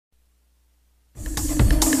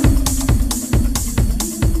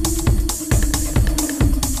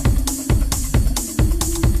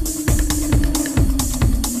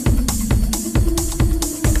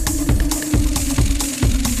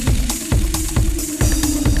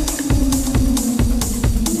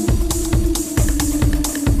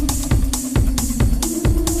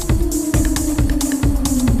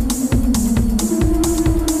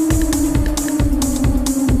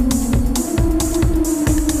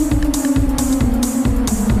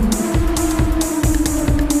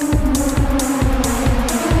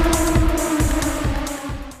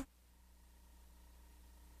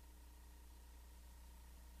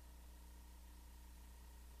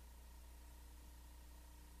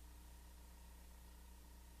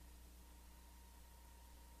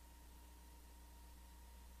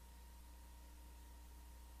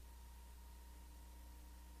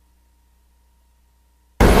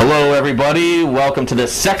Hello, everybody. Welcome to the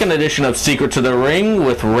second edition of Secret to the Ring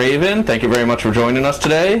with Raven. Thank you very much for joining us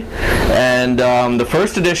today. And the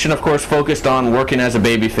first edition, of course, focused on working as a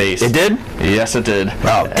babyface. It did? Yes, it did.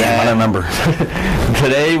 Oh, damn, I don't remember.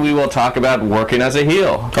 Today, we will talk about working as a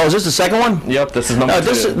heel. Oh, is this the second one? Yep, this is number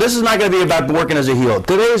two. This is not going to be about working as a heel.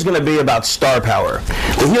 Today is going to be about star power.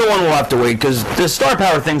 The heel one will have to wait because the star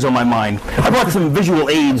power thing's on my mind. I brought some visual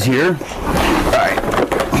aids here. All right.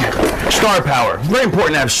 Star power. Very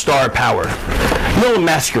important to have star power. Mil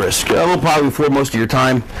Mascaras. We'll probably fool most of your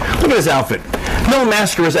time. Look at his outfit. Mil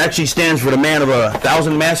Mascaras actually stands for the man of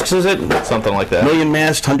 1,000 masks, is it? Something like that. 1,000,000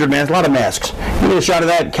 masks, 100 masks, a lot of masks. Give me a shot of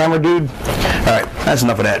that, camera dude. All right, that's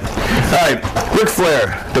enough of that. All right, Ric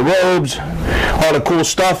Flair, the robes, all the cool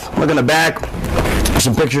stuff. Look in the back.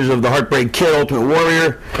 Some pictures of the Heartbreak Kid, Ultimate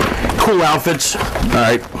Warrior. Cool outfits. All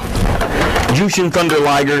right. Jushin Thunder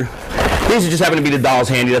Liger. These just happen to be the dolls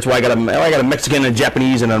handy. That's why I got a Mexican, a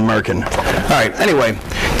Japanese, and an American. All right. Anyway,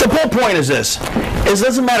 the whole point is this: it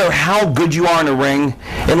doesn't matter how good you are in the ring,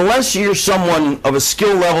 unless you're someone of a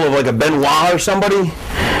skill level of like a Benoit or somebody.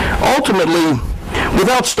 Ultimately,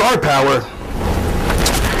 without star power,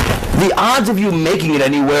 the odds of you making it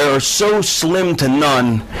anywhere are so slim to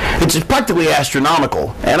none. It's practically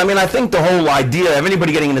astronomical. And I mean, I think the whole idea of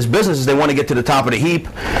anybody getting in this business is they want to get to the top of the heap.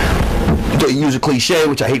 To use a cliche,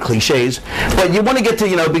 which I hate cliches, but you want to get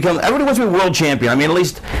to, become, everybody wants to be world champion. I mean, at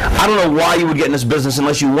least, I don't know why you would get in this business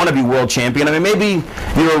unless you want to be world champion. I mean, maybe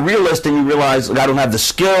you're a realist and you realize, like, I don't have the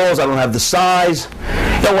skills, I don't have the size.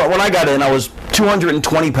 When I got in, I was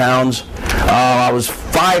 220 pounds. I was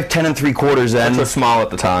 5'10" ¾ then. Which was small at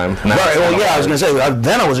the time. Right, well, yeah, I was going to say,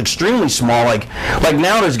 then I was extremely small. Like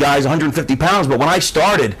now there's guys 150 pounds, but when I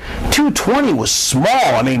started, 220 was small.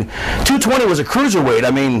 I mean, 220 was a cruiserweight.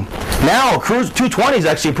 I mean, now 220 is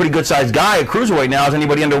actually a pretty good-sized guy. A cruiserweight now is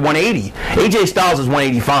anybody under 180. AJ Styles is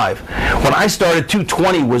 185. When I started,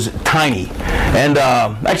 220 was tiny. And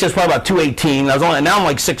actually, it's probably about 218. Now I'm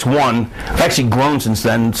like 6'1". I've actually grown since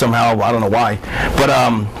then somehow. I don't know why. But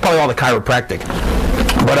probably all the chiropractic.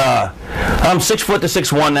 But I'm 6 foot to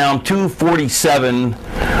 6'1" now. I'm 247.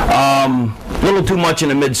 A little too much in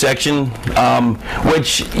the midsection,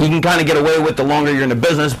 which you can kind of get away with the longer you're in the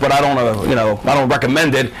business. But I don't, I don't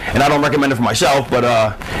recommend it, and I don't recommend it for myself. But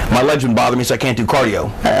my legs been bothering me, so I can't do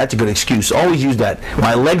cardio. That's a good excuse. Always use that.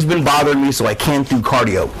 My legs been bothering me, so I can't do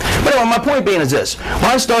cardio. But anyway, my point being is this: when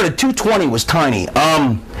I started, 220 was tiny.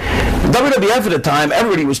 WWF at the time,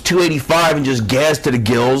 everybody was 285 and just gassed to the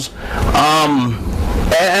gills.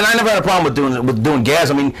 And I never had a problem with doing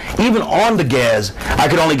gas. I mean, even on the gas, I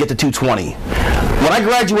could only get to 220. When I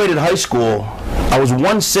graduated high school, I was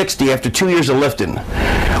 160 after 2 years of lifting,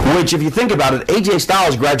 which, if you think about it, AJ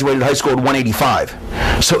Styles graduated high school at 185.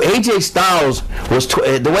 So AJ Styles was,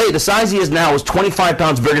 the size he is now, was 25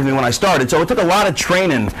 pounds bigger than me when I started. So it took a lot of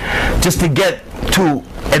training just to get to,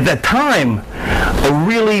 at that time, a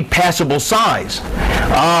really passable size.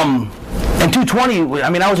 And 220, I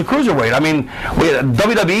mean, I was a cruiserweight. I mean,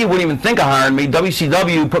 WWE wouldn't even think of hiring me.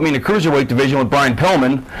 WCW put me in the cruiserweight division with Brian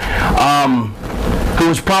Pillman, who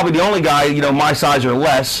was probably the only guy, my size or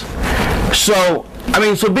less. So, I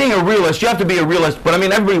mean, so being a realist, you have to be a realist. But, I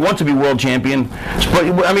mean, everybody wants to be world champion.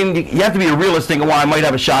 But, I mean, you have to be a realist thinking, well, I might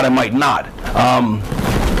have a shot, I might not.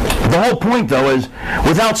 The whole point, though, is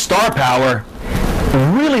without star power,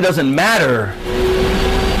 it really doesn't matter.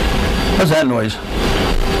 What's that noise?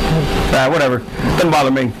 Whatever. Doesn't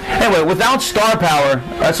bother me. Anyway, without star power,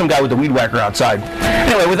 that's some guy with the weed whacker outside.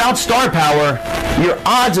 Anyway, without star power, your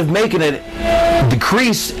odds of making it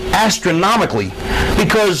decrease astronomically.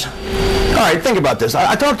 Because, all right, think about this.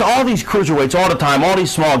 I talk to all these cruiserweights all the time, all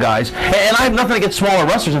these small guys, and I have nothing against smaller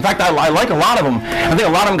wrestlers. In fact, I like a lot of them. I think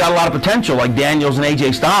a lot of them got a lot of potential, like Daniels and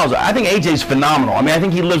AJ Styles. I think AJ's phenomenal. I mean, I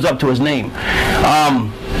think he lives up to his name.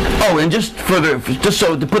 Oh, and just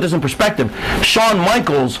so to put this in perspective, Shawn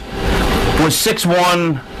Michaels was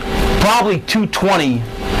 6'1", probably 220.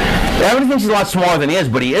 Everybody thinks he's a lot smaller than he is,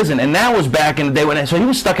 but he isn't. And that was back in the day so he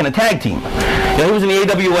was stuck in a tag team. He was in the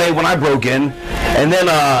AWA when I broke in, and then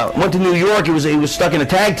went to New York. He was stuck in a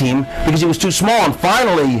tag team because he was too small. And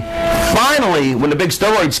finally, when the big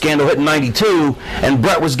steroid scandal hit in '92, and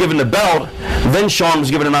Brett was given the belt, then Shawn was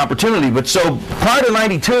given an opportunity. But so prior to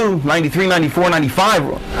 '92, '93, '94,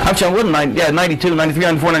 '95, actually I wasn't 92, '93,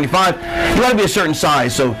 '94, '95. You got to be a certain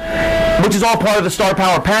size. So, which is all part of the star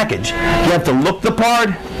power package. You have to look the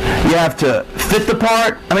part. You have to fit the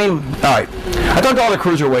part. I mean, all right. I talked to all the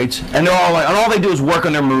cruiserweights, and they're all like, and all they do is work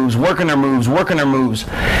on their moves. And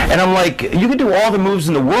I'm like, you can do all the moves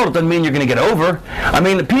in the world. It doesn't mean you're going to get over. I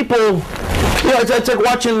mean, the people, it's like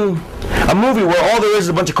watching a movie where all there is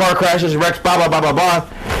a bunch of car crashes, wrecks, blah, blah, blah, blah, blah.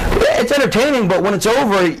 It's entertaining, but when it's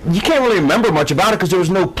over, you can't really remember much about it because there was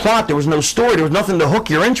no plot, there was no story, there was nothing to hook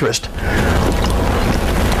your interest.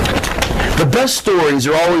 The best stories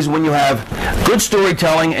are always when you have good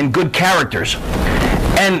storytelling and good characters.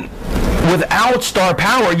 And without star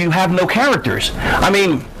power, you have no characters. I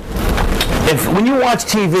mean, when you watch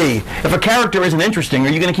TV, if a character isn't interesting, are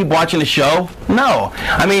you going to keep watching the show? No.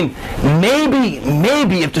 I mean,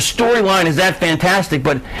 maybe if the storyline is that fantastic,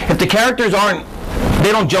 but if the characters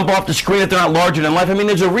they don't jump off the screen if they're not larger than life. I mean,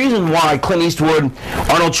 there's a reason why Clint Eastwood,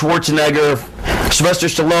 Arnold Schwarzenegger, Sylvester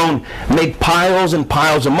Stallone make piles and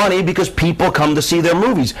piles of money because people come to see their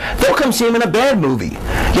movies. They'll come see them in a bad movie,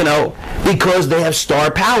 because they have star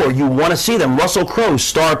power. You want to see them. Russell Crowe,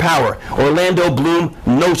 star power. Orlando Bloom,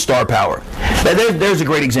 no star power. There's a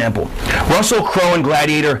great example. Russell Crowe in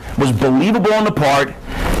Gladiator was believable in the part.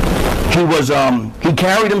 He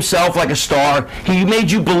carried himself like a star. He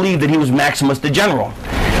made you believe that he was Maximus the General.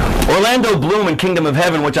 Orlando Bloom in Kingdom of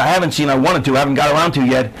Heaven, which I haven't seen, I haven't got around to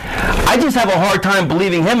yet. I just have a hard time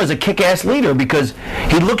believing him as a kick-ass leader because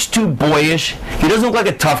he looks too boyish. He doesn't look like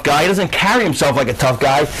a tough guy. He doesn't carry himself like a tough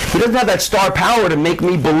guy. He doesn't have that star power to make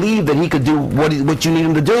me believe that he could do what you need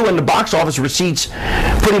him to do. And the box office receipts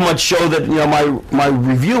pretty much show that my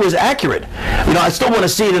review is accurate. I still want to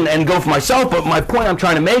see it and go for myself, but my point I'm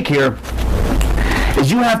trying to make here is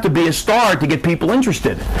you have to be a star to get people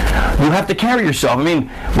interested. You have to carry yourself. I mean,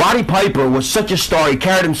 Roddy Piper was such a star. He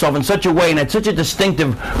carried himself in such a way and had such a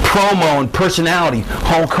distinctive promo and personality.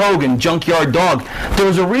 Hulk Hogan, Junkyard Dog. There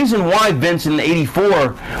was a reason why Vince in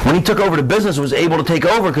 '84, when he took over the business, was able to take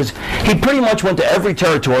over because he pretty much went to every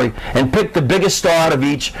territory and picked the biggest star out of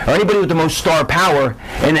each, or anybody with the most star power,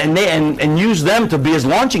 and used them to be his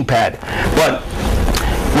launching pad. But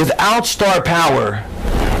without star power,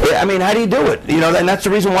 I mean, how do you do it? And that's the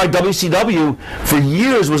reason why WCW for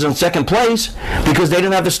years was in second place because they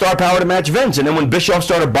didn't have the star power to match Vince. And then when Bischoff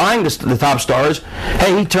started buying the top stars,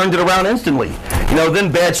 hey, he turned it around instantly.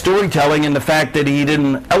 Then bad storytelling and the fact that he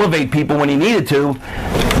didn't elevate people when he needed to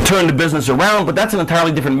turned the business around, but that's an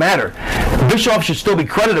entirely different matter. Bischoff should still be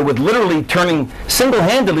credited with literally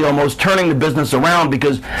single-handedly almost turning the business around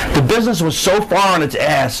because the business was so far on its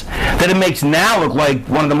ass that it makes now look like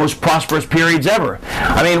one of the most prosperous periods ever.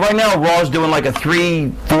 I mean, right now Raw's doing like a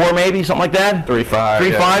 3-4 maybe, something like that. 3-5.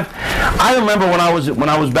 3-5. Yeah. I remember when I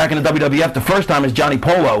was back in the WWF the first time as Johnny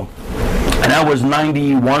Polo. And that was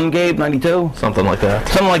 91, Gabe, 92? Something like that.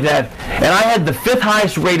 Something like that. And I had the 5th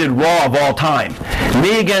highest rated Raw of all time.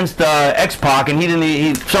 Me against X-Pac, and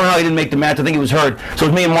somehow he didn't make the match. I think he was hurt. So it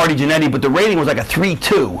was me and Marty Jannetty, but the rating was like a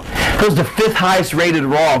 3-2. It was the 5th highest rated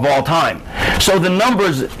Raw of all time. So the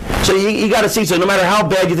numbers, so you got to see, so no matter how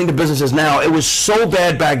bad you think the business is now, it was so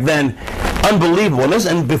bad back then, unbelievable.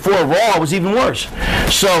 And before Raw, it was even worse.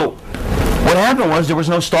 So what happened was there was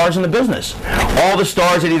no stars in the business. All the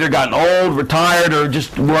stars had either gotten old, retired, or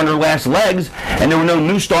just were on their last legs, and there were no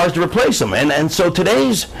new stars to replace them. And so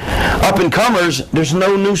today's up-and-comers, there's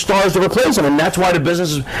no new stars to replace them, and that's why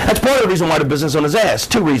that's part of the reason why the business is on his ass.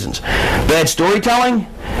 2 reasons. Bad storytelling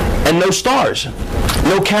and no stars.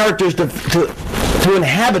 No characters to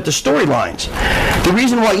inhabit the storylines. The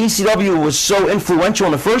reason why ECW was so influential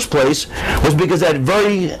in the first place was because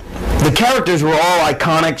the characters were all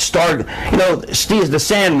iconic. Steve the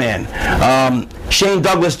Sandman, Shane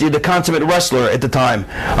Douglas, the consummate wrestler at the time,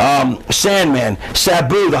 Sandman,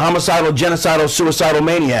 Sabu, the homicidal, genocidal, suicidal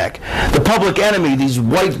maniac, the Public Enemy, these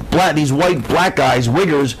white black guys,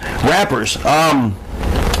 wiggers, rappers.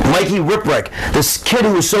 Mikey Whipwreck, this kid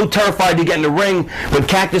who was so terrified to get in the ring, but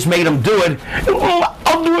Cactus made him do it.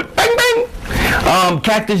 I'll do it, bang, bang.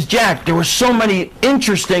 Cactus Jack. There were so many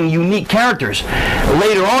interesting, unique characters.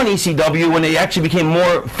 Later on, ECW, when they actually became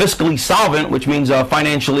more fiscally solvent, which means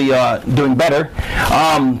financially doing better,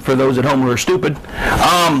 for those at home who are stupid,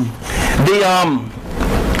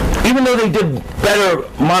 even though they did better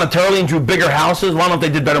monetarily and drew bigger houses, well, I don't know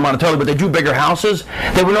if they did better monetarily, but they drew bigger houses,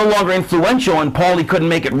 they were no longer influential, and Paulie couldn't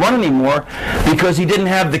make it run anymore because he didn't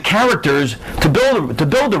have the characters to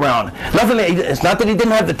build around. It's not that he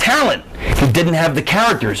didn't have the talent. He didn't have the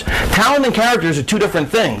characters. Talent and characters are 2 different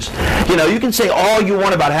things. You can say all you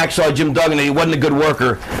want about Hacksaw Jim Duggan that he wasn't a good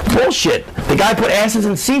worker. Bullshit. The guy put asses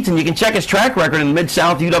in seats, and you can check his track record in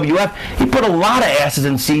Mid-South UWF. He put a lot of asses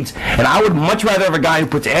in seats, and I would much rather have a guy who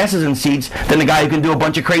puts asses in seats than a guy who can do a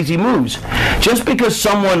bunch of crazy moves. Just because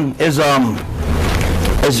someone is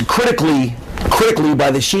critically critically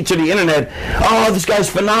by the sheets of the internet, oh, this guy's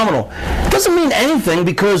phenomenal. Doesn't mean anything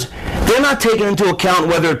because they're not taking into account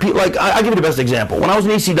whether people, like, I'll give you the best example. When I was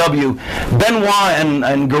in ECW, Benoit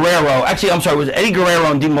and Guerrero, actually, I'm sorry, it was Eddie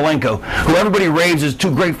Guerrero and Dean Malenko, who everybody raves as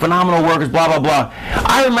two great, phenomenal workers, blah, blah, blah.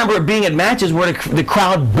 I remember being at matches where the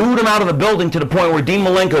crowd booed him out of the building to the point where Dean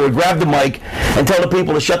Malenko would grab the mic and tell the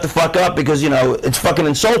people to shut the fuck up because, you know, it's fucking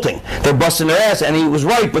insulting. They're busting their ass, and he was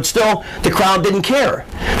right, but still, the crowd didn't care.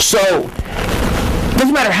 So, it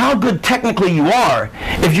doesn't matter how good technically you are,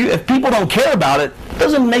 if people don't care about it,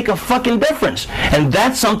 doesn't make a fucking difference. And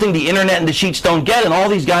that's something the internet and the sheets don't get, and all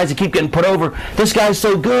these guys that keep getting put over, this guy's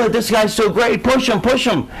so good, this guy's so great, push him, push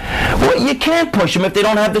him. Well, you can't push him if they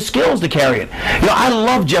don't have the skills to carry it. You know, I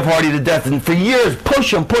love Jeff Hardy to death, and for years,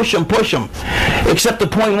 push him, push him, push him. Except the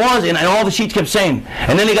point was, and all the sheets kept saying,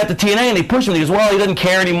 and then he got the TNA and they pushed him, he goes, well, he doesn't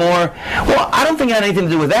care anymore. Well, I don't think it had anything to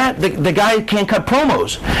do with that. The guy can't cut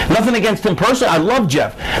promos. Nothing against him personally, I love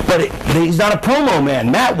Jeff, but he's not a promo man,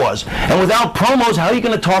 Matt was. And without promos, how are you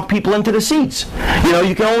going to talk people into the seats? You know,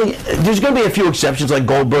 you can only, there's going to be a few exceptions like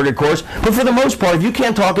Goldberg, of course, but for the most part, if you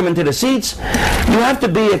can't talk them into the seats, you have to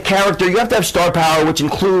be a character, you have to have star power, which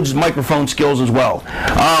includes microphone skills as well.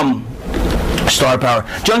 Star power.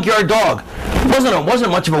 Junkyard Dog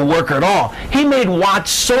wasn't much of a worker at all. He made Watts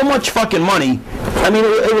so much fucking money. I mean,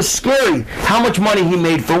 it was scary how much money he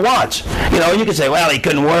made for Watts. You know, you could say, well, he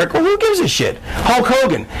couldn't work. Well, who gives a shit? Hulk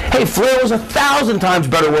Hogan. Hey, Flair was 1,000 times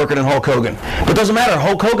better worker than Hulk Hogan. But it doesn't matter.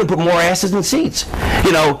 Hulk Hogan put more asses in seats.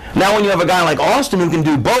 You know, now when you have a guy like Austin who can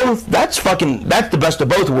do both, that's the best of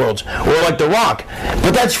both worlds. Or like The Rock.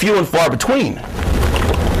 But that's few and far between.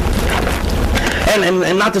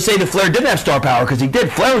 And not to say that Flair didn't have star power, because he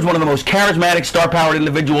did. Flair was one of the most charismatic, star-powered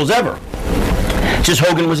individuals ever. Just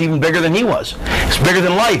Hogan was even bigger than he was. He's bigger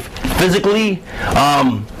than life. Physically, you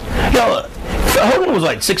know, Hogan was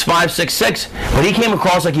like 6'5", 6'6", but he came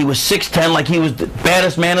across like he was 6'10", like he was the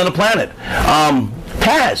baddest man on the planet.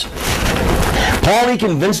 Taz. Paulie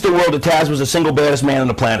convinced the world that Taz was the single baddest man on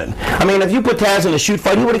the planet. I mean, if you put Taz in a shoot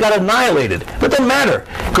fight, he would have got annihilated. But it doesn't matter,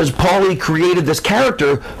 because Paulie created this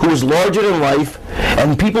character who was larger than life,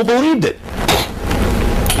 and people believed it.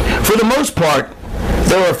 For the most part,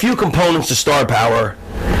 there are a few components to star power,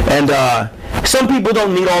 and some people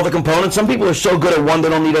don't need all the components. Some people are so good at one they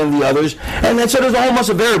don't need any of the others. And then so there's a whole bunch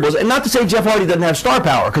of variables. And not to say Jeff Hardy doesn't have star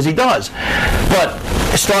power, because he does. But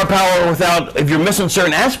star power without, if you're missing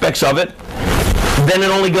certain aspects of it, then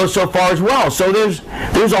it only goes so far as well. So there's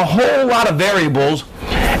a whole lot of variables,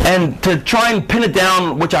 and to try and pin it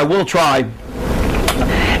down, which I will try,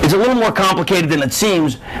 is a little more complicated than it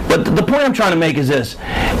seems. But the point I'm trying to make is this,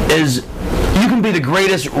 is you can be the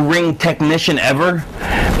greatest ring technician ever,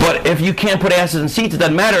 but if you can't put asses in seats, it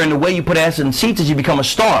doesn't matter, and the way you put asses in seats is you become a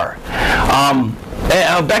star.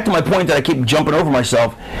 Back to my point that I keep jumping over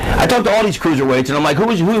myself. I talked to all these cruiserweights, and I'm like, who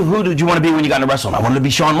did you want to be when you got into wrestling? I wanted to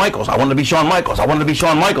be Shawn Michaels. I wanted to be Shawn Michaels. I wanted to be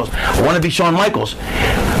Shawn Michaels. I wanted to be Shawn Michaels.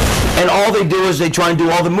 And all they do is they try and do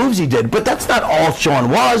all the moves he did. But that's not all Shawn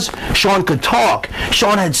was. Shawn could talk.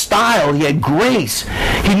 Shawn had style. He had grace.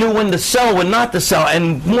 He knew when to sell, when not to sell.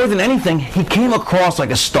 And more than anything, he came across like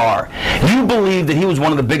a star. You believe that he was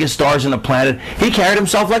one of the biggest stars on the planet. He carried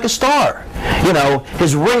himself like a star. You know,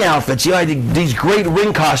 his ring outfits, he had these great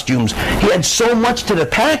ring costumes. He had so much to the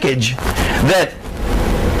package that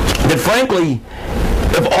frankly,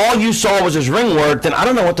 if all you saw was his ring work, then I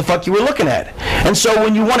don't know what the fuck you were looking at. And so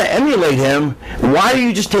when you want to emulate him, why are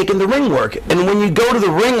you just taking the ring work? And when you go to the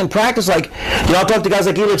ring and practice, like, you know, I'll talk to guys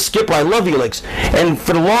like Elix Skipper. I love Elix. And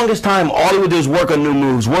for the longest time, all he would do is work on new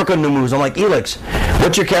moves, work on new moves. I'm like, Elix,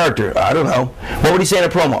 what's your character? I don't know. What would he say in a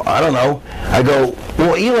promo? I don't know. I go,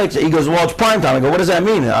 well, Elix, he goes, well, it's prime time. I go, what does that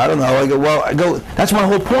mean? I don't know. I go, that's my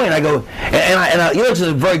whole point. I go, and Elix is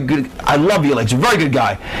a very good, I love Elix, a very good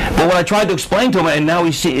guy. But what I tried to explain to him, and now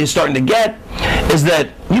he's starting to get, is that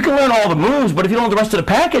you can learn all the moves, but if you don't know the rest of the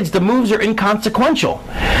package, the moves are inconsequential.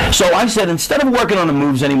 So I said, instead of working on the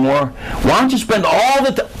moves anymore, why don't you spend all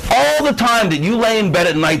the time that you lay in bed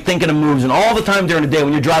at night thinking of moves, and all the time during the day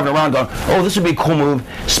when you're driving around going, oh, this would be a cool move,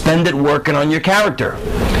 spend it working on your character.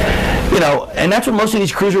 You know, and that's what most of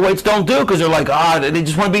these cruiserweights don't do, because they're like, they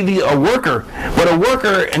just want to be a worker. But a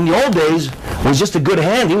worker in the old days was just a good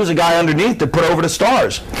hand. He was a guy underneath that put over the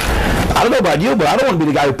stars. I don't know about you, but I don't want to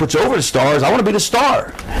be the guy who puts over the stars. I want to be the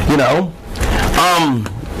star, you know.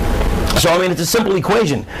 So, I mean, it's a simple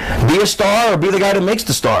equation. Be a star or be the guy that makes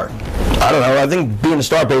the star. I don't know. I think being a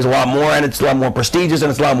star pays a lot more, and it's a lot more prestigious,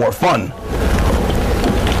 and it's a lot more fun.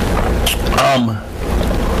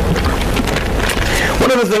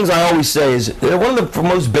 One of the things I always say is, one of the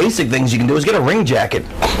most basic things you can do is get a ring jacket.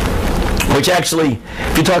 which actually,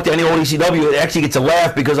 if you talk to any old ECW, it actually gets a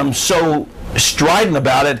laugh because I'm so strident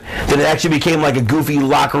about it that it actually became like a goofy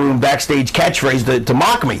locker room backstage catchphrase to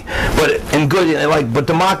mock me, but in good, but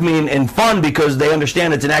to mock me in fun because they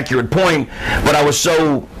understand it's an accurate point. But I was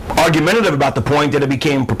so argumentative about the point that it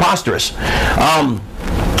became preposterous.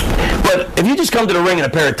 But if you just come to the ring in a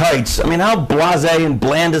pair of tights, I mean, how blasé and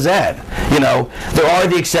bland is that? You know, there are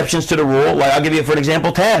the exceptions to the rule. Like, I'll give you, for an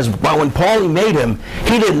example, Taz. But when Paulie made him,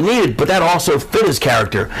 he didn't need it, but that also fit his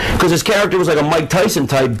character. Because his character was like a Mike Tyson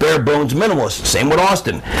type, bare bones minimalist. Same with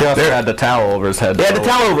Austin. He also had the towel over his head. He had the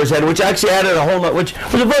towel over his head, which actually added a whole, which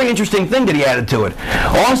was a very interesting thing that he added to it.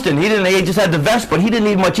 Austin, he just had the vest, but he didn't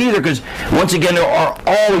need much either, because once again, there are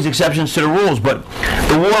always exceptions to the rules. But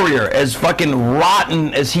the Warrior, as fucking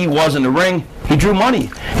rotten as he was in the ring, he drew money.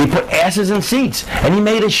 He put asses in seats, and he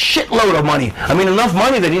made a shitload of money. I mean, enough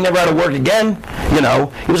money that he never had to work again. You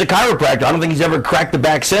know, he was a chiropractor. I don't think he's ever cracked the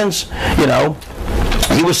back since. You know,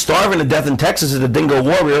 he was starving to death in Texas as a Dingo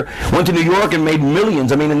Warrior. Went to New York and made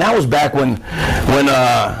millions. I mean, and that was back when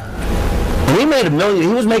he made $1 million.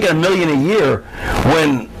 He was making $1 million a year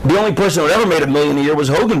when the only person who ever made $1 million a year was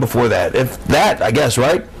Hogan before that. If that, I guess,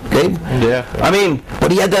 right, Gabe? Yeah. I mean,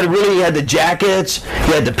 but he had the jackets,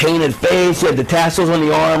 he had the painted face, he had the tassels on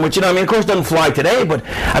the arm, which, you know, I mean, of course doesn't fly today, but,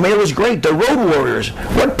 I mean, it was great. The Road Warriors,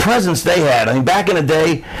 what presence they had. I mean, back in the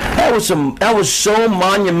day, that was so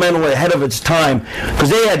monumental ahead of its time, because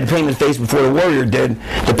they had the painted face before the Warrior did.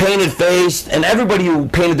 The painted face, and everybody who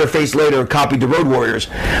painted their face later copied the Road Warriors.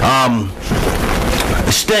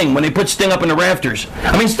 Sting, when they put Sting up in the rafters.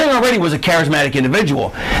 I mean, Sting already was a charismatic individual.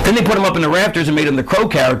 Then they put him up in the rafters and made him the Crow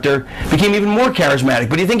character, became even more charismatic.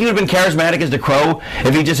 But do you think he would have been charismatic as the Crow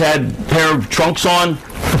if he just had a pair of trunks on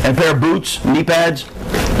and a pair of boots, knee pads,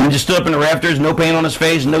 and just stood up in the rafters, no paint on his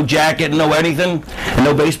face, no jacket, no anything, and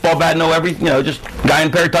no baseball bat, no everything, you know, just guy in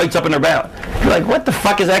a pair of tights up in their back. You're like, what the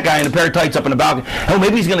fuck is that guy in a pair of tights up in the balcony? Oh,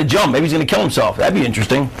 maybe he's going to jump. Maybe he's going to kill himself. That'd be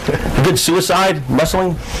interesting. A good suicide,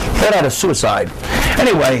 wrestling. That had a suicide.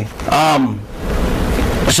 Anyway,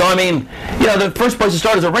 so, I mean, you know, the first place to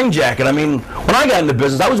start is a ring jacket. I mean, when I got into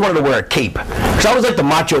business, I always wanted to wear a cape. Because I was like the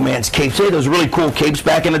Macho Man's cape. See, those really cool capes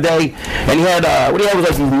back in the day. And he had, what he had was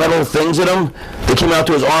like these metal things in them that came out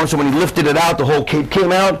to his arm. So when he lifted it out, the whole cape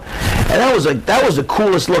came out. And that was the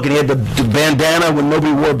coolest look. And he had the bandana when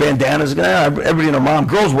nobody wore bandanas. Everybody and their mom,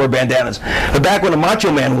 girls wore bandanas. But back when the Macho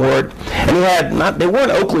Man wore it, and he had, they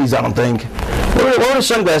weren't Oakleys, I don't think. What were the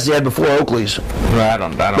sunglasses he had before Oakleys? I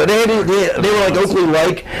don't. But they were like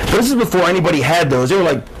Oakley-like. But this is before anybody had those. They were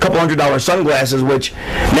like a couple $100 sunglasses, which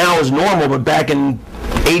now is normal. But back in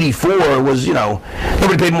 '84 was, you know,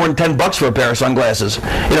 nobody paid more than $10 for a pair of sunglasses.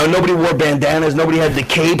 You know, nobody wore bandanas. Nobody had the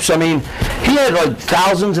capes. I mean, he had like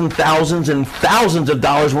thousands and thousands and thousands of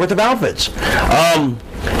dollars worth of outfits. And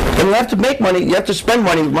you have to make money. You have to spend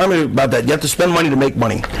money. Remind me about that. You have to spend money to make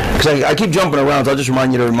money. Because I keep jumping around, so I'll just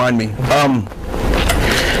remind you to remind me.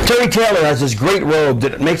 Terry Taylor has this great robe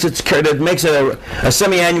that makes a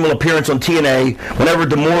semi-annual appearance on TNA. Whenever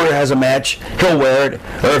D'Amore has a match, he'll wear it.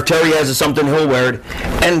 Or if Terry has something, he'll wear it.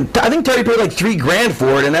 And I think Terry paid like $3,000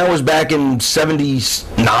 for it, and that was back in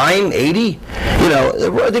 '79, '80. You know,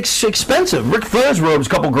 it's expensive. Ric Flair's robe's a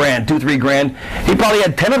couple grand, $2-3 He probably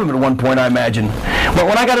had 10 of them at one point, I imagine. But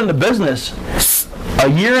when I got into business, a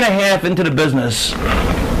year and a half into the business,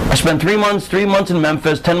 I spent 3 months in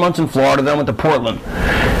Memphis, 10 months in Florida, then I went to Portland.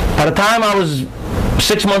 By the time I was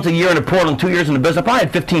 6 months a year into Portland, 2 years in the business, I probably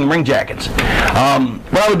had 15 ring jackets.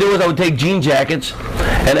 What I would do is I would take jean jackets,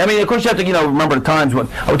 and I mean, of course you have to, you know, remember the times,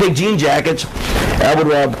 but I would take jean jackets, and I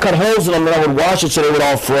would cut holes in them, and I would wash it so they would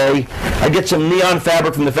all fray. I'd get some neon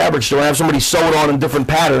fabric from the fabric store and have somebody sew it on in different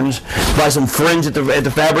patterns, buy some fringe at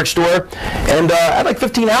the fabric store, and I had like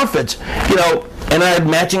 15 outfits, you know, and I had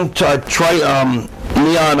matching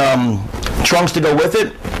neon trunks to go with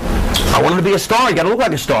it. I wanted to be a star. You got to look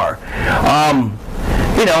like a star.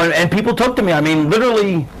 You know, and people took to me. I mean,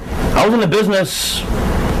 literally, I was in the business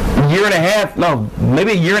a year and a half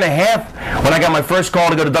when I got my first call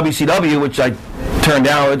to go to WCW, which I turned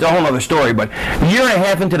down. It's a whole other story, but a year and a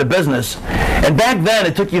half into the business, and back then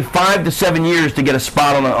it took you 5 to 7 years to get a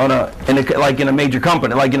spot in a major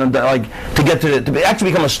company, to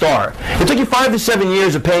actually become a star. It took you 5 to 7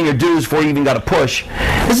 years of paying your dues before you even got a push.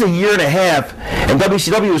 This is a year and a half, and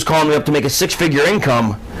WCW was calling me up to make a 6-figure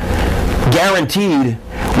income, guaranteed,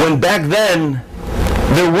 when back then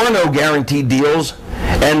there were no guaranteed deals,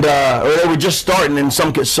 and or they were just starting in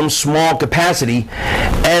some small capacity,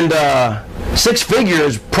 and 6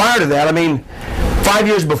 figures prior to that. I mean, 5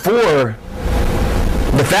 years before,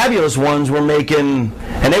 the Fabulous Ones were making,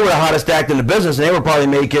 and they were the hottest act in the business, and they were probably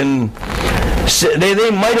making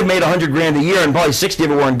they might have made $100,000 a year, and probably 60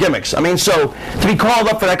 of it were in gimmicks. I mean, so to be called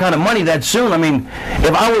up for that kind of money that soon, I mean,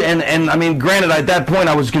 if I would, and I mean, granted, at that point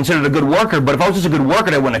I was considered a good worker, but if I was just a good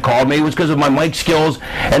worker, they wouldn't have called me. It was because of my mic skills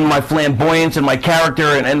and my flamboyance and my character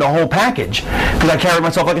and the whole package, because I carried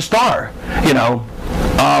myself like a star, you know.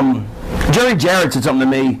 Jerry Jarrett said something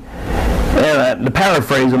to me, to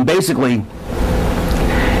paraphrase him, basically,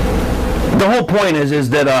 the whole point is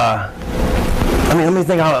that, I mean, let me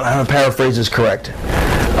think how to paraphrase this correct.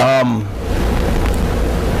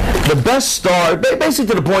 The best star, basically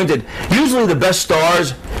to the point that usually the best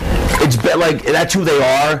stars, like that's who they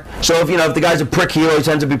are. So if the guy's a prick heel, he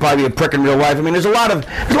tends to be probably a prick in real life. I mean, there's a lot of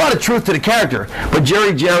truth to the character. But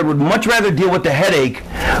Jerry Jarrett would much rather deal with the headache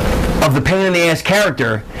of the pain in the ass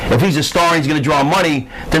character if he's a star and he's going to draw money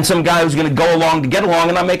than some guy who's going to go along to get along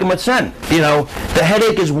and not make much sense. The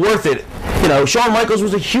headache is worth it. Shawn Michaels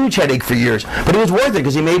was a huge headache for years, but it was worth it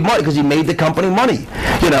because he made money, because he made the company money.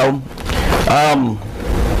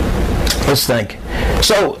 Let's think.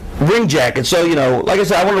 So, ring jacket. So, like I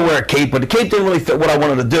said, I wanted to wear a cape, but the cape didn't really fit what I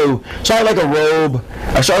wanted to do. So I had like a robe.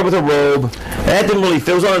 I started with a robe, and that didn't really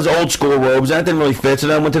fit. It was one of those old school robes, and that didn't really fit. So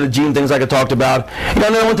then I went to the jean things like I talked about. And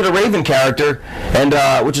then I went to the Raven character, and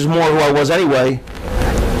which is more who I was anyway.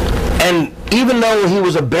 And even though he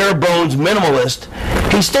was a bare bones minimalist,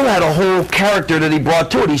 he still had a whole character that he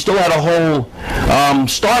brought to it. He still had a whole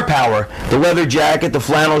star power. The leather jacket, the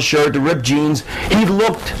flannel shirt, the ripped jeans. He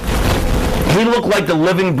looked like the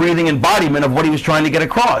living, breathing embodiment of what he was trying to get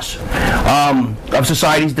across, of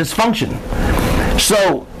society's dysfunction.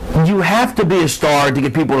 So you have to be a star to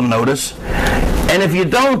get people to notice. And if you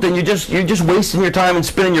don't, then you're just wasting your time and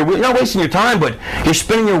spinning your wheels. You're not wasting your time, but you're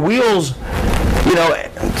spinning your wheels.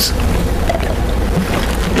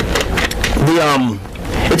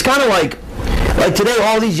 It's kind of like today,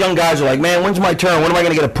 all these young guys are like, man, when's my turn? When am I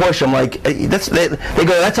going to get a push? I'm like, they go,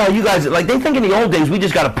 that's how you guys, like, they think in the old days we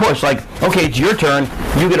just got a push. Like, okay, it's your turn,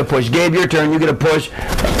 you get a push. Gabe, your turn, you get a push.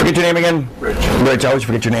 Forget your name again? Rich, I always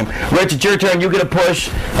forget your name. Rich, it's your turn, you get a push.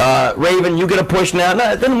 Raven, you get a push now.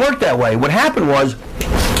 No, it didn't work that way. What happened was,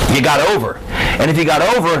 you got over. And if you got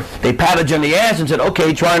over, they patted you on the ass and said,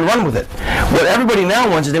 okay, try and run with it. What everybody now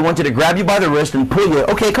wants is they want you to grab you by the wrist and pull you.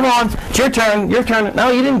 Okay, come on, it's your turn, your turn. No,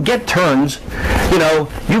 you didn't get turns.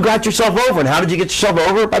 You got yourself over. And how did you get yourself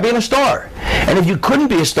over? By being a star. And if you couldn't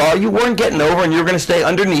be a star, you weren't getting over, and you were going to stay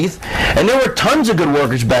underneath. And there were tons of good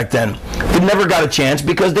workers back then that never got a chance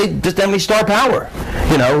because they just didn't have any star power.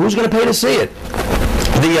 Who's going to pay to see it?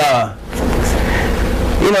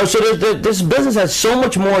 So this business has so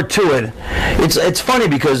much more to it. It's funny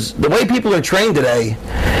because the way people are trained today,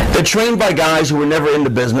 they're trained by guys who were never in the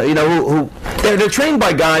business. They're trained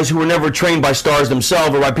by guys who were never trained by stars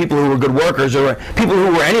themselves, or by people who were good workers, or people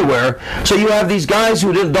who were anywhere. So you have these guys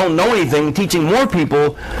who don't know anything teaching more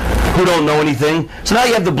people who don't know anything. So now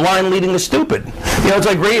you have the blind leading the stupid. It's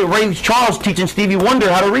like Ray Charles teaching Stevie Wonder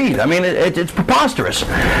how to read. I mean, it's preposterous.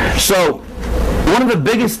 So one of the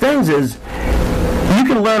biggest things is, you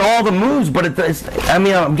can learn all the moves, but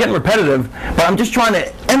I'm getting repetitive, but I'm just trying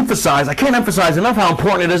to emphasize, I can't emphasize enough how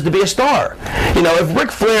important it is to be a star. If Ric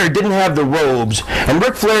Flair didn't have the robes, and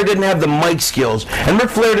Ric Flair didn't have the mic skills, and Ric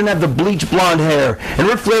Flair didn't have the bleached blonde hair, and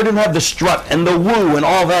Ric Flair didn't have the strut and the woo and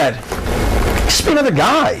all that, just be another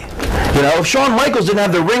guy. If Shawn Michaels didn't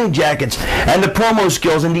have the ring jackets and the promo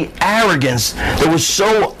skills and the arrogance that was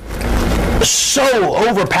so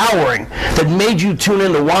overpowering that made you tune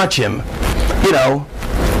in to watch him,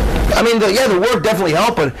 the work definitely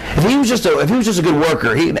helped, but if he was just a good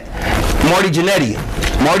worker, Marty Jannetty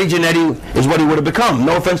is what he would have become.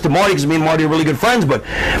 No offense to Marty, because me and Marty are really good friends, but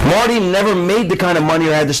Marty never made the kind of money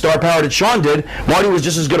or had the star power that Shawn did. Marty was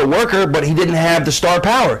just as good a worker, but he didn't have the star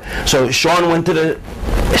power. So Shawn went to the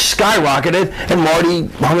skyrocketed, and Marty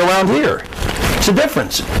hung around here. It's a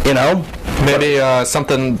difference, Maybe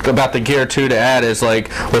something about the gear too to add is, like,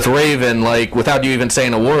 with Raven, like, without you even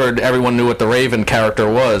saying a word, everyone knew what the Raven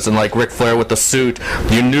character was, and like Ric Flair with the suit,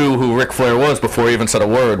 you knew who Ric Flair was before you even said a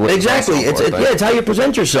word. Exactly. It's how you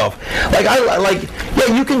present yourself.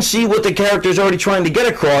 You can see what the character's already trying to get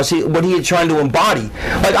across, what he is trying to embody.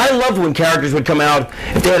 Like, I loved when characters would come out,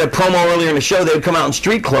 if they had a promo earlier in the show, they would come out in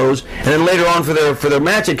street clothes, and then later on for their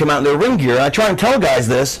match, they'd come out in their ring gear. And I try and tell guys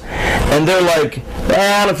this, and they're like,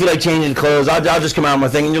 I don't feel like changing clothes. I'll just come out in my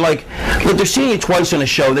thing. And you're like, look, they're seeing you twice in a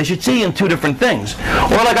show. They should see you in two different things.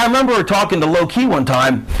 Or like, I remember talking to Low Key one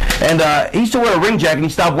time, and he used to wear a ring jacket, and he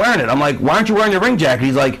stopped wearing it. I'm like, why aren't you wearing your ring jacket?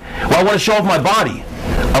 He's like, well, I want to show off my body.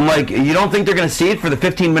 I'm like, you don't think they're going to see it for the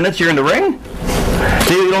 15 minutes you're in the ring?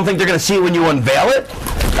 So you don't think they're going to see it when you unveil it?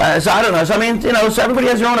 So I don't know. So I mean, so everybody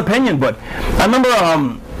has their own opinion. But I remember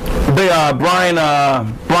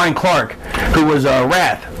Brian Clark, who was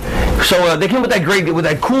Wrath. So they came with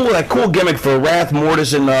that cool gimmick for Wrath,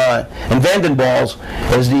 Mortis, and Vandenballs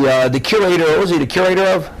as the curator. What was he the curator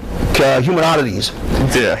of? Human Oddities.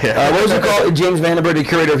 Yeah. What was it called? James Vandenberg, the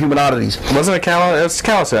curator of Human Oddities. Wasn't it Callis? It was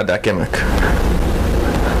Callis who had that gimmick.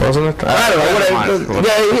 Wasn't it? I don't know.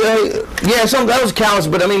 That was Callis,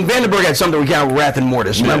 but I mean Vandenberg had something we count Wrath and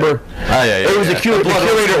Mortis. Remember? Oh yeah. It was the curator.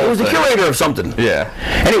 It was the curator of something. Yeah.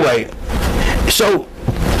 Anyway, so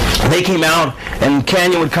they came out, and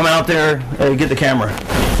Canyon would come out there. Get the camera.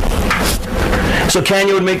 So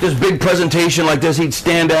Canyon would make this big presentation like this. He'd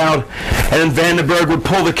stand out, and then Vandenberg would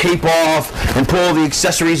pull the cape off and pull the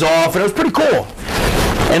accessories off, and it was pretty cool.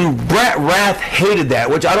 And Wrath hated that,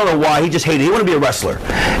 which I don't know why. He just hated it. He wanted to be a wrestler,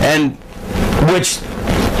 and which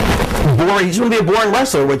boring. He just wanted to be a boring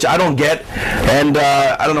wrestler, which I don't get, and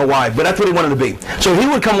I don't know why, but that's what he wanted to be. So he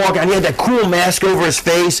would come walk out, and he had that cool mask over his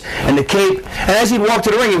face and the cape, and as he'd walk to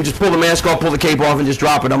the ring, he would just pull the mask off, pull the cape off, and just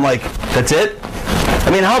drop it. I'm like, that's it? I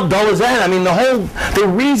mean, how dull is that? I mean, the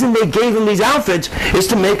reason they gave him these outfits is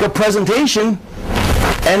to make a presentation,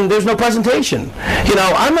 and there's no presentation. You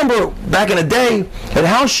know, I remember back in the day at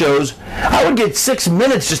house shows, I would get 6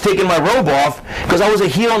 minutes just taking my robe off because I was a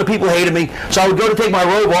heel and the people hated me. So I would go to take my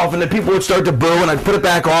robe off, and the people would start to boo, and I'd put it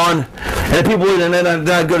back on, and then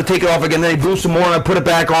I'd go to take it off again, and then they'd boo some more, and I'd put it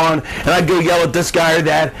back on, and I'd go yell at this guy or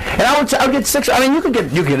that, and I would get 6. I mean, you could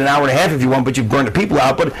get an hour and a half if you want, but you burn the people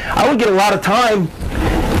out. But I would get a lot of time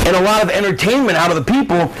and a lot of entertainment out of the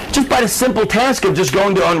people just by the simple task of just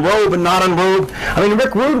going to unrobe and not unrobe. I mean,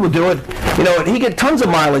 Rick Rude would do it, you know, and he get tons of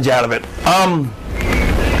mileage out of it.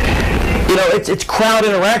 You know, it's crowd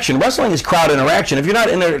interaction. Wrestling is crowd interaction. If you're not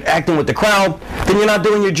interacting with the crowd, then you're not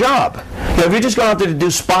doing your job. You know, if you're just going out there to do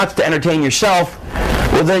spots to entertain yourself,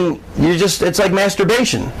 well then it's like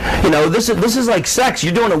masturbation. You know, this is like sex.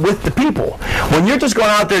 You're doing it with the people. When you're just going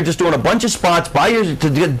out there just doing a bunch of spots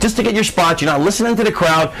just to get your spots, you're not listening to the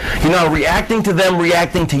crowd, you're not reacting to them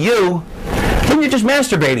reacting to you, then you're just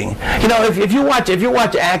masturbating. You know, if you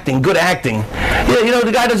watch acting, good acting, you know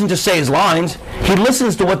the guy doesn't just say his lines. He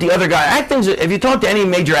listens to what the other guy. If you talk to any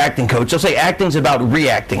major acting coach, they'll say acting's about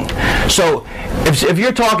reacting. So if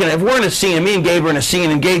we're in a scene, and me and Gabe are in a scene,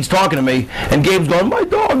 and Gabe's talking to me, and Gabe's going, my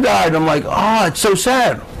dog died, and I'm like, oh, it's so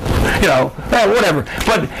sad. You know, whatever.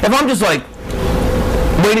 But if I'm just like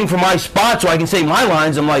waiting for my spot so I can say my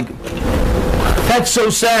lines, I'm like, that's so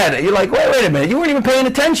sad. You're like, wait a minute, you weren't even paying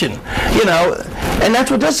attention. You know, and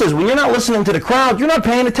that's what this is. When you're not listening to the crowd, you're not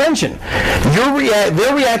paying attention. They're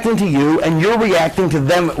reacting to you, and you're reacting to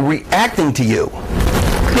them reacting to you.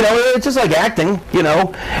 You know, it's just like acting, you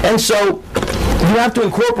know. And so you have to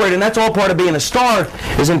incorporate, and that's all part of being a star,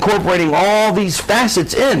 is incorporating all these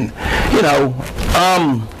facets in. You know,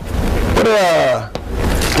 the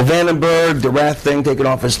Vandenberg, the Wrath thing, taking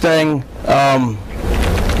off his thing.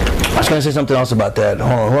 I was going to say something else about that.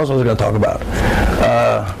 Hold on, who else was I going to talk about?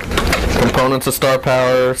 Components of star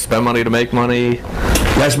power, spend money to make money.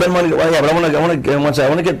 Yeah, spend money. Well, yeah, but I want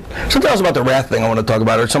to get something else about the Wrath thing. I want to talk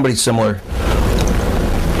about, or somebody similar.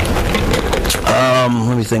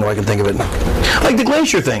 Let me think if I can think of it. Like the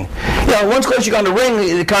Glacier thing. You know, once Glacier got in the ring,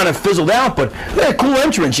 it kind of fizzled out, but yeah, cool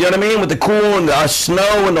entrance, you know what I mean? With the cool and the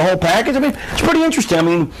snow and the whole package. I mean, it's pretty interesting. I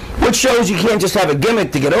mean, which shows you can't just have a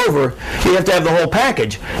gimmick to get over. You have to have the whole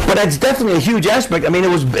package. But that's definitely a huge aspect. I mean, it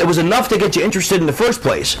was enough to get you interested in the first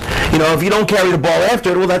place. You know, if you don't carry the ball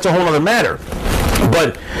after it, well, that's a whole other matter.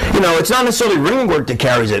 But, you know, it's not necessarily ring work that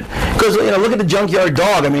carries it. Because, you know, look at the Junkyard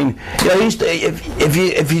Dog. I mean, you know,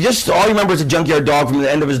 if you just all you remember is the Junkyard Dog from the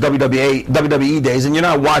end of his WWE days, and you're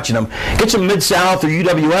not watching him, get some Mid-South or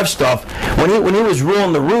UWF stuff. When he was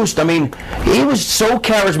ruling the roost, I mean, he was so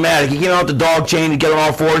charismatic. He came out the dog chain, he'd get on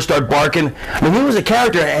all fours, start barking. I mean, he was a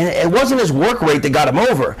character, and it wasn't his work rate that got him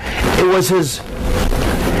over. It was his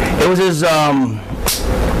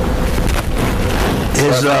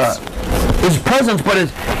presence, but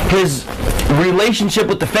his relationship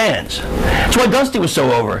with the fans. That's why Dusty was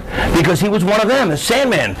so over, because he was one of them, the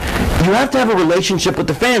Sandman. You have to have a relationship with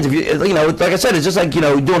the fans. If you know, like I said, it's just like, you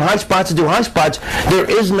know, doing high spots to do high spots. There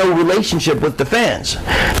is no relationship with the fans.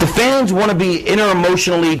 The fans want to be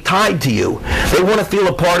inter-emotionally tied to you. They want to feel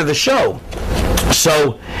a part of the show.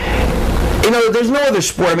 So, you know, there's no other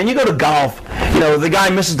sport. I mean, you go to golf, you know, the guy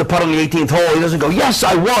misses the putt on the 18th hole. He doesn't go, yes,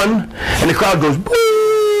 I won. And the crowd goes,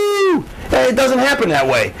 boo! It doesn't happen that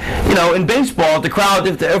way. You know, in baseball, if the crowd,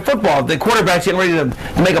 football, if the quarterback's getting ready to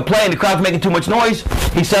make a play and the crowd's making too much noise,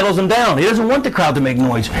 he settles them down. He doesn't want the crowd to make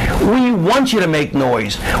noise. We want you to make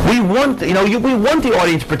noise. We want, we want the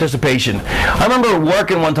audience participation. I remember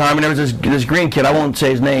working one time and there was this green kid, I won't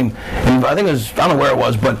say his name, and I think it was, I don't know where it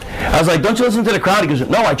was, but I was like, don't you listen to the crowd? He goes,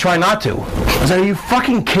 no, I try not to. I was like, are you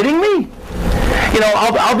fucking kidding me? You know,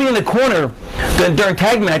 I'll be in the corner during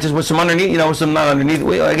tag matches with some underneath, some not underneath,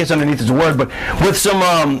 I guess underneath is a word, but with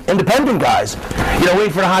some independent guys,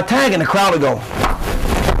 waiting for the hot tag, and the crowd will go,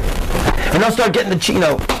 and they'll start getting the,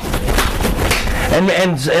 and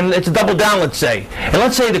it's a double down, let's say, and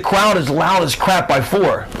let's say the crowd is loud as crap by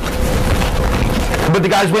 4. But the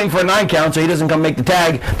guy's waiting for a 9 count, so he doesn't come make the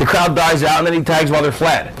tag. The crowd dies out, and then he tags while they're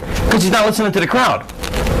flat, because he's not listening to the crowd.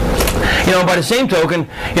 By the same token,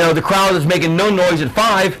 the crowd is making no noise at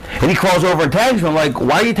 5, and he crawls over and tags me. I'm like,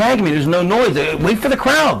 why are you tagging me? There's no noise. Wait for the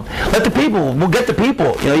crowd. Let the people. We'll get the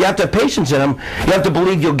people. You have to have patience in them. You have to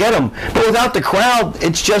believe you'll get them. But without the crowd,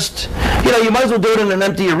 it's just, you might as well do it in an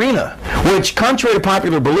empty arena. Which, contrary to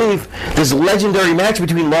popular belief, this legendary match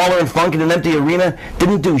between Lawler and Funk in an empty arena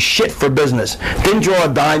didn't do shit for business. Didn't draw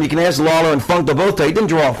a dime. You can ask Lawler and Funk, they'll both tell you, didn't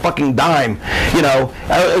draw a fucking dime.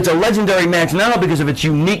 It's a legendary match now because of its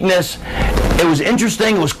uniqueness. It was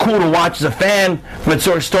interesting. It was cool to watch as a fan from its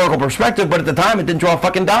historical perspective, but at the time it didn't draw a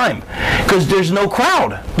fucking dime because there's no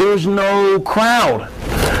crowd. There's no crowd.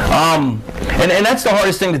 And that's the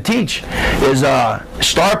hardest thing to teach is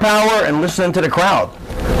star power and listening to the crowd.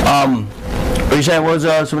 What are you saying? What was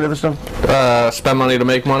some of the other stuff? Spend money to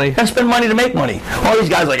make money. And spend money to make money. All these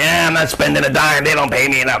guys are like, I'm not spending a dime. They don't pay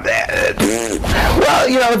me enough.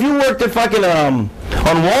 Well, if you worked at fucking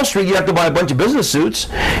on Wall Street, you have to buy a bunch of business suits.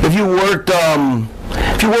 If you worked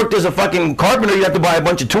as a fucking carpenter, you have to buy a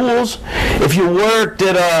bunch of tools. If you worked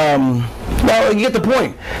at well, you get the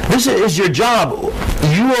point. This is your job.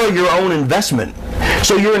 You are your own investment.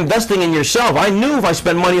 So you're investing in yourself. I knew if I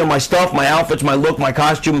spent money on my stuff, my outfits, my look, my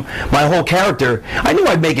costume, my whole character, I knew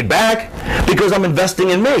I'd make it back because I'm investing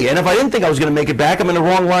in me. And if I didn't think I was going to make it back, I'm in the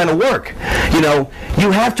wrong line of work.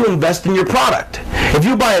 You have to invest in your product. If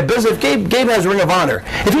you buy a business, Gabe has Ring of Honor.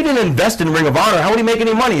 If he didn't invest in Ring of Honor, how would he make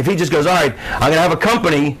any money? If he just goes, all right, I'm going to have a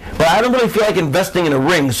company, but I don't really feel like investing in a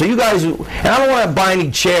ring. So you guys, and I don't want to buy any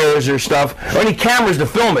chairs or stuff or any cameras to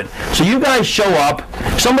film it. So you guys show up,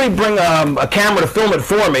 somebody bring a camera to film it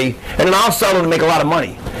for me, and then I'll sell it and make a lot of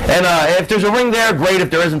money. And if there's a ring there, great. If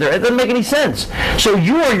there isn't there, it doesn't make any sense. So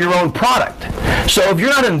you are your own product. So if you're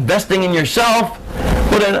not investing in yourself,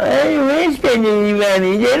 well then, hey, you ain't spending any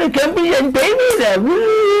money. The company doesn't pay me that.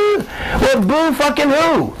 Well, boo fucking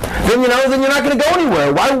who? Then then you're not going to go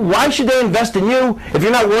anywhere. Why should they invest in you if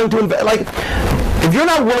you're not willing to invest? Like, if you're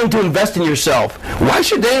not willing to invest in yourself, why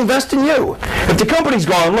should they invest in you? If the company's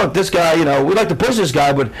going, look, this guy, we'd like to push this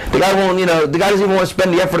guy, but the guy won't, the guy doesn't even want to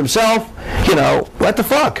spend the effort himself, what the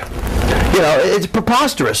fuck? It's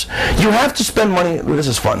preposterous. You have to spend money. This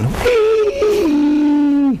is fun.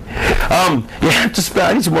 You have to spend.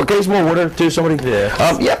 I need some more. Can I get some more water too? Somebody.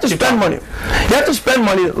 Yeah. You have to spend money. You have to spend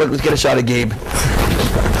money. Look, let's get a shot of Gabe.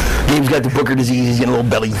 Gabe's got the Booker disease. He's getting a little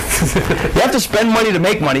belly. You have to spend money to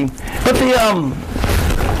make money, but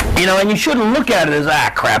and you shouldn't look at it as,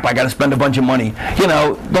 crap, I got to spend a bunch of money.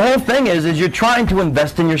 The whole thing is you're trying to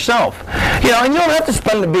invest in yourself. And you don't have to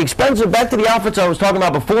spend to be expensive. Back to the outfits I was talking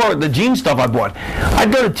about before, the jean stuff I bought.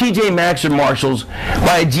 I'd go to TJ Maxx or Marshall's,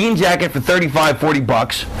 buy a jean jacket for $35,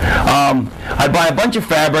 $40. I'd buy a bunch of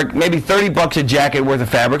fabric, maybe $30 a jacket worth of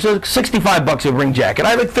fabric, so $65 a ring jacket.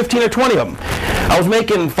 I had like 15 or 20 of them. I was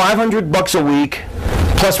making $500 a week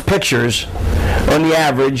plus pictures on the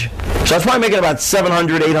average. So I was probably making about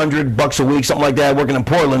 $700, $800 a week, something like that, working in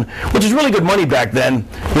Portland, which is really good money back then,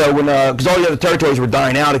 when because all the other territories were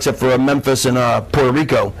dying out except for Memphis and Puerto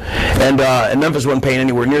Rico, and Memphis wasn't paying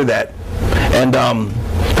anywhere near that, and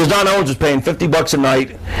because Don Owens was paying $50 a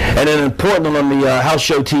night, and then in Portland on the house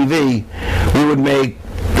show TV, we would make.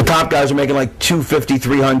 The top guys are making like $250,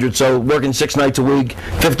 $300, so working 6 nights a week,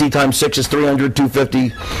 50 times 6 is $300,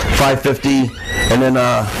 $250, $550, and then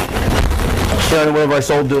whatever I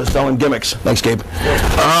sold selling gimmicks. Thanks, Gabe.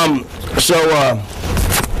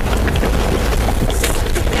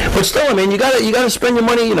 But still, I mean, you gotta spend your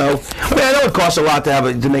money. I know it costs a lot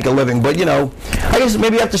to make a living, but I guess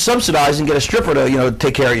maybe you have to subsidize and get a stripper to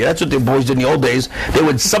take care of you. That's what the boys did in the old days. They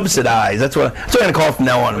would subsidize. That's what I'm gonna call it from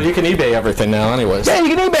now on. Well, you can eBay everything now, anyways. Yeah,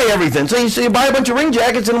 you can eBay everything. So you buy a bunch of ring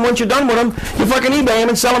jackets, and once you're done with them, you fucking eBay them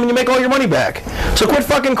and sell them, and you make all your money back. So quit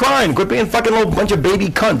fucking crying. Quit being fucking little bunch of baby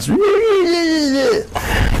cunts. You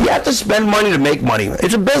have to spend money to make money.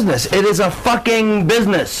 It's a business. It is a fucking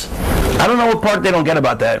business. I don't know what part they don't get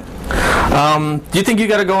about that. Do you think you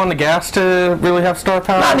got to go on the gas to really have star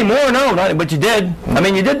power? Not anymore, no. But you did. I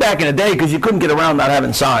mean, you did back in the day because you couldn't get around not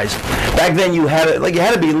having size. Back then, you had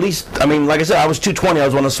to be at least. I mean, like I said, I was 220. I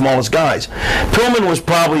was one of the smallest guys. Pillman was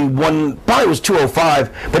probably was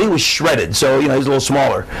 205, but he was shredded, so he's a little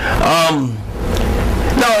smaller.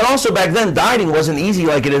 No, and also back then, dieting wasn't easy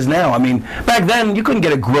like it is now. I mean, back then, you couldn't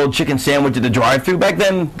get a grilled chicken sandwich at the drive-thru. Back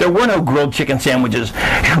then, there were no grilled chicken sandwiches.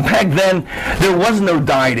 Back then, there was no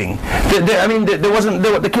dieting. There wasn't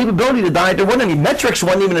the capability to diet. There wasn't any. Metrics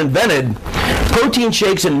wasn't even invented. Protein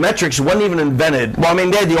shakes and Metrics wasn't even invented. Well, I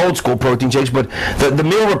mean, they had the old school protein shakes, but the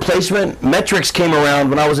meal replacement, Metrics came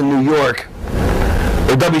around when I was in New York,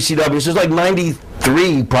 or WCW. So it was like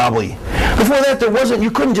 93 probably. Before that, you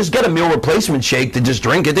couldn't just get a meal replacement shake to just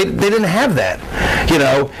drink it. They didn't have that,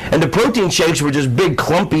 And the protein shakes were just big,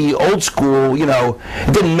 clumpy, old school,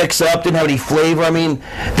 It didn't mix up, didn't have any flavor. I mean,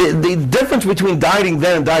 the difference between dieting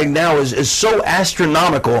then and dieting now is so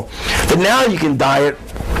astronomical that now you can diet.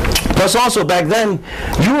 Plus, also back then,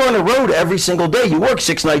 you were on the road every single day. You worked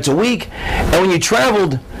 6 nights a week, and when you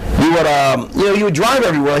traveled, you would drive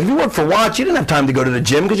everywhere. Like if you worked for Watts, you didn't have time to go to the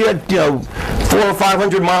gym because you had 400 or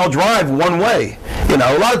 500 mile drive one way. A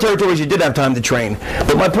lot of territories you did have time to train.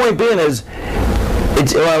 But my point being is, you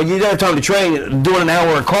didn't have time to train. Doing an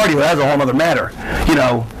hour of cardio, that's a whole other matter.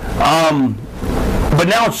 But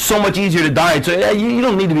now it's so much easier to diet. So you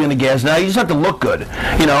don't need to be on the gas now. You just have to look good.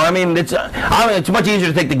 It's much easier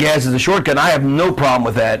to take the gas as a shortcut. I have no problem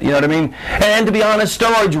with that. You know what I mean? And to be honest,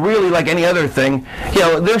 steroids really, like any other thing,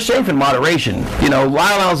 they're safe in moderation.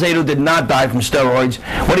 Lyle Alzado did not die from steroids.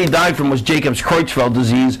 What he died from was Jacobs-Creutzfeldt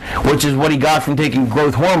disease, which is what he got from taking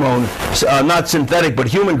growth hormone, not synthetic, but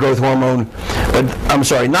human growth hormone.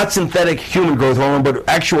 Not synthetic human growth hormone, but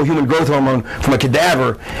actual human growth hormone from a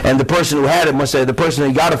cadaver. And the person who had it must say the person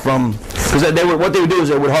he got it from, because what they would do is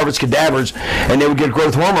they would harvest cadavers and they would get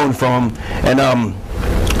growth hormone from them. And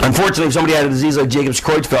unfortunately, if somebody had a disease like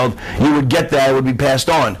Jacobs-Creutzfeldt, you would get that; it would be passed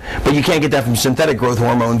on. But you can't get that from synthetic growth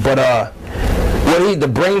hormone. But the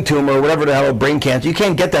brain tumor, or whatever the hell, brain cancer, you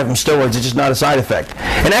can't get that from steroids. It's just not a side effect.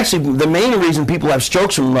 And actually, the main reason people have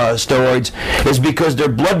strokes from steroids is because their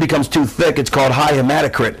blood becomes too thick. It's called high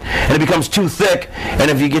hematocrit, and it becomes too thick. And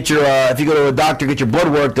if you get if you go to a doctor, get your blood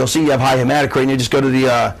work, they'll see you have high hematocrit, and you just go to the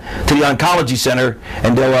oncology center,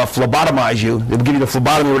 and they'll phlebotomize you. They'll give you the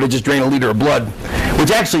phlebotomy where they just drain a liter of blood,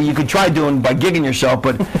 which actually you could try doing by gigging yourself,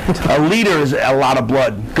 but a liter is a lot of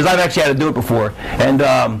blood, because I've actually had to do it before. And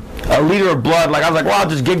a liter of blood, I was like, well, I'll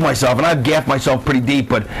just gig myself, and I've gaffed myself pretty deep,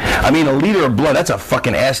 but I mean, a liter of blood, that's a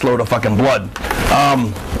fucking assload of fucking blood.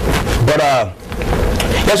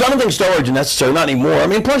 So I don't think steroids are necessary, not anymore. I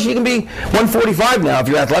mean, plus you can be 145 now if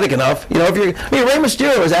you're athletic enough. Rey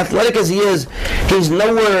Mysterio, as athletic as he is, he's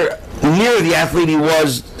nowhere near the athlete he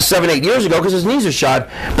was 7-8 years ago because his knees are shot,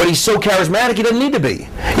 but he's so charismatic he doesn't need to be.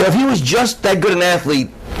 If he was just that good an athlete,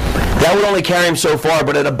 that would only carry him so far,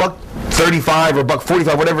 but at $135 or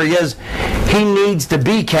 $145, whatever he is, he needs to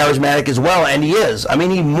be charismatic as well, and he is. I mean,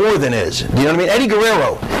 he more than is. Do you know what I mean?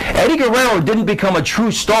 Eddie Guerrero didn't become a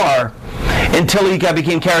true star until he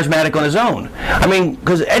became charismatic on his own. I mean,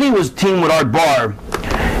 because Eddie was teamed with Art Barr,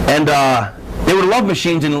 and they were love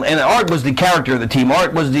machines, and Art was the character of the team.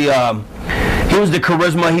 Art was he was the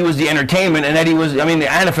charisma, he was the entertainment, and Eddie was, and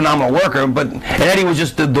a phenomenal worker, and Eddie was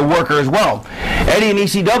just the worker as well. Eddie in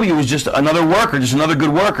ECW was just another worker, just another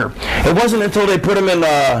good worker. It wasn't until they put him in,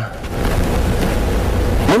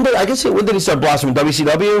 when did he start blossoming,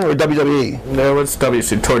 WCW or WWE? No, it's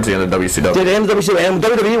WCW, towards the end of WCW. Did the end of WCW, and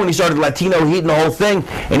WWE when he started Latino Heat and the whole thing,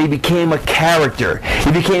 and he became a character.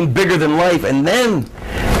 He became bigger than life, and then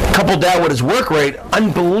coupled that with his work rate,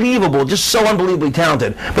 unbelievable, just so unbelievably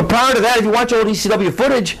talented. But prior to that, if you watch old ECW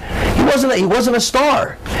footage, he wasn't a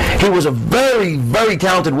star. He was a very, very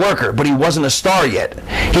talented worker, but he wasn't a star yet.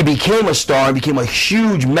 He became a star and became a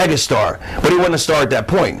huge megastar, but he wasn't a star at that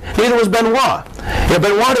point. Neither was Benoit.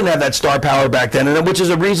 Benoit didn't have that star power back then, and which is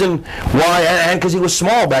a reason why, and because he was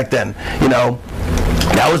small back then,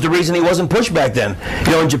 That was the reason he wasn't pushed back then.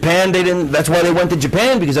 In Japan, that's why they went to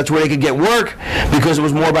Japan, because that's where they could get work, because it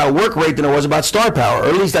was more about work rate than it was about star power. Or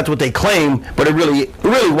at least that's what they claim, but it really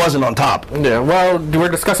wasn't on top. Yeah, well, we're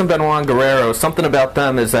discussing Benoit and Guerrero. Something about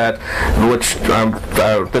them is that, which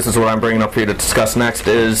this is what I'm bringing up for you to discuss next,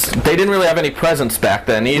 is they didn't really have any presence back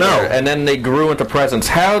then either. No. And then they grew into presence.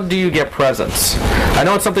 How do you get presence? I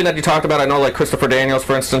know it's something that you talked about. I know, like Christopher Daniels,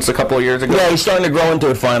 for instance, a couple of years ago. Yeah, he's starting to grow into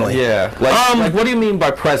it finally. Yeah. Like what do you mean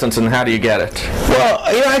by presence, and how do you get it? Well,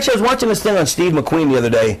 actually, I was watching this thing on Steve McQueen the other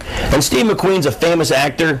day, and Steve McQueen's a famous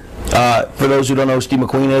actor. For those who don't know who Steve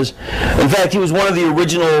McQueen is. In fact, he was one of the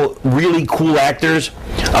original really cool actors.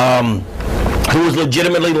 Who was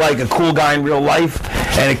legitimately like a cool guy in real life,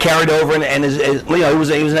 and it carried over. And he was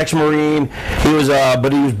an ex-Marine. He was,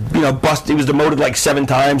 but he was, busted. He was demoted like 7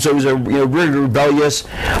 times, so he was really rebellious.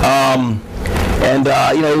 He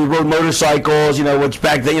rode motorcycles. Which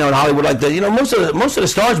back then, in Hollywood, like that. Most of the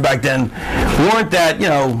stars back then weren't that.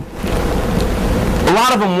 A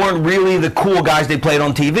lot of them weren't really the cool guys they played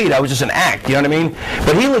on TV. That was just an act. You know what I mean?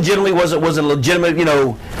 But he legitimately was a legitimate,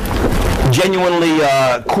 genuinely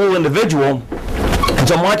cool individual. And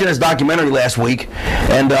so I'm watching this documentary last week,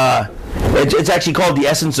 and it's actually called The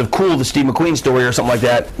Essence of Cool, the Steve McQueen story or something like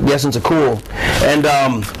that. The Essence of Cool. And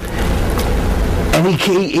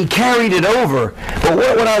he carried it over. But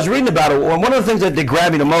what I was reading about it, one of the things that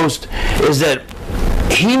grabbed me the most is that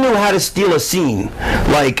he knew how to steal a scene.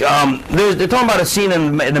 Like, they're talking about a scene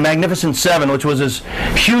in The Magnificent Seven, which was this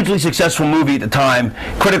hugely successful movie at the time,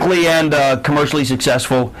 critically and commercially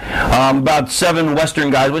successful, about 7 Western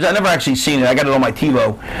guys, which I never actually seen it. I got it on my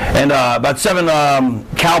TiVo. And about 7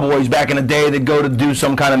 cowboys back in the day that go to do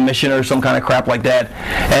some kind of mission or some kind of crap like that.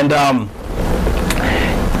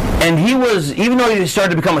 And he was, even though he started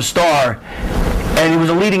to become a star, and he was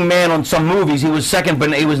a leading man on some movies, he was second,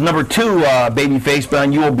 but he was number 2 babyface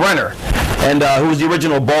behind Yul Brynner, and who was the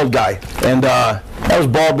original bald guy. And that was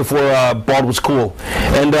bald before bald was cool.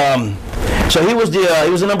 And so he was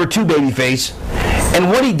the number 2 babyface. And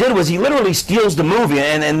what he did was he literally steals the movie,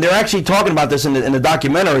 and they're actually talking about this in the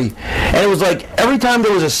documentary. And it was like every time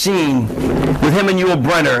there was a scene with him and Yul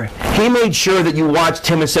Brynner, he made sure that you watched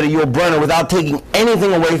him instead of Yul Brynner without taking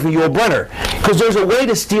anything away from Yul Brynner. Because there's a way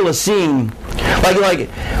to steal a scene. Like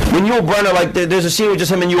when Yul Brynner, there's a scene with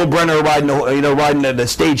just him and Yul Brynner riding the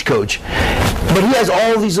stagecoach. But he has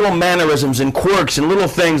all these little mannerisms and quirks and little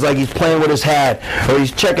things, like he's playing with his hat, or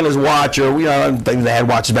he's checking his watch, or I don't think they had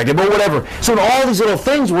watches back then, but whatever. So all these little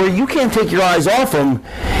things where you can't take your eyes off him,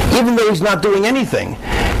 even though he's not doing anything.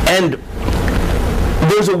 And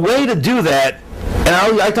there's a way to do that. And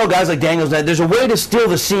I tell guys like Daniels that there's a way to steal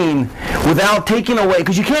the scene without taking away,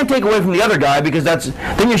 because you can't take away from the other guy, because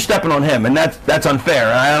then you're stepping on him, and that's unfair.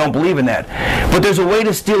 And I don't believe in that. But there's a way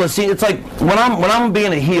to steal a scene. It's like when I'm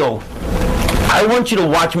being a heel, I want you to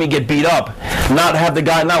watch me get beat up, not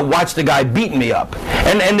watch the guy beating me up.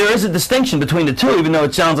 And there is a distinction between the two, even though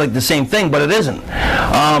it sounds like the same thing, but it isn't.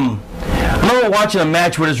 I remember watching a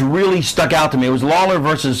match where this really stuck out to me. It was Lawler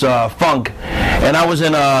versus Funk, and I was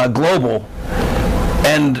in Global.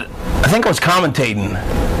 And I think I was commentating.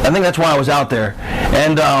 I think that's why I was out there.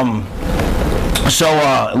 And so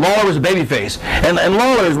Lawler was a babyface. And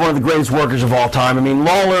Lawler is one of the greatest workers of all time. I mean,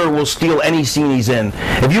 Lawler will steal any scene he's in.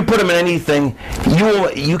 If you put him in anything,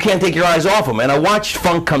 you can't take your eyes off him. And I watched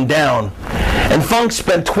Funk come down. And Funk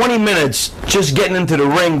spent 20 minutes just getting into the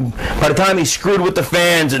ring. By the time he screwed with the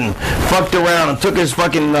fans and fucked around and took his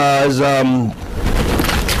fucking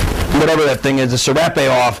whatever that thing is, the serape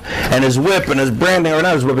off, and his whip, and his branding, or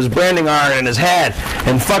not his whip, his branding iron, and his hat,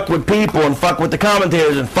 and fucked with people, and fucked with the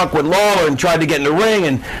commentators, and fucked with Lawler, and tried to get in the ring,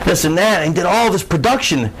 and this and that, and he did all this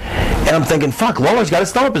production. And I'm thinking, fuck, Lawler's got to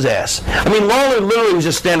stomp his ass. I mean, Lawler literally was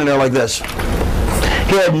just standing there like this.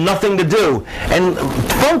 He had nothing to do. And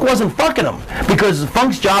Funk wasn't fucking him, because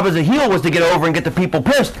Funk's job as a heel was to get over and get the people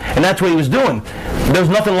pissed, and that's what he was doing. There was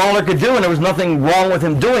nothing Lawler could do, and there was nothing wrong with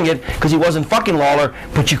him doing it, because he wasn't fucking Lawler,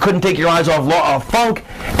 but you couldn't take your eyes off Funk.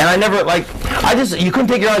 And you couldn't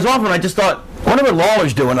take your eyes off him, and I just thought, whatever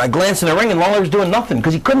Lawler's doing, I glanced in the ring, and Lawler was doing nothing,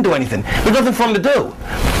 because he couldn't do anything. There's nothing for him to do.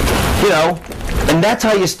 And that's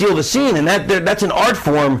how you steal the scene, and that's an art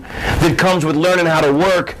form that comes with learning how to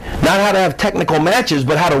work, not how to have technical matches,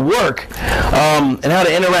 but how to work, and how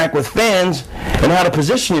to interact with fans, and how to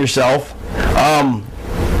position yourself.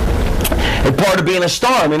 And part of being a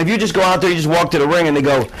star. I mean, if you just go out there, you just walk to the ring, and they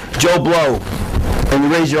go, Joe Blow, and you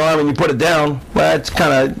raise your arm and you put it down, well, it's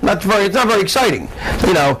kind of it's not very exciting.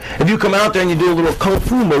 If you come out there and you do a little kung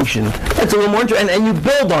fu motion, that's a little more interesting, and you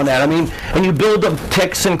build on that. I mean, and you build up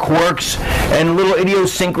tics and quirks and little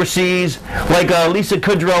idiosyncrasies, like Lisa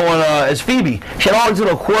Kudrow as Phoebe. She had all these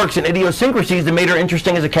little quirks and idiosyncrasies that made her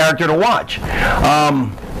interesting as a character to watch.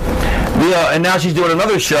 And now she's doing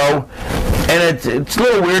another show, and it's a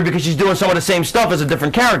little weird because she's doing some of the same stuff as a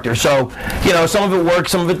different character. So, some of it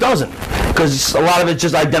works, some of it doesn't, because a lot of it's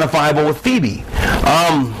just identifiable with Phoebe.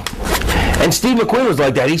 And Steve McQueen was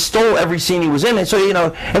like that. He stole every scene he was in, and so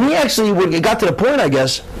and he actually it got to the point, I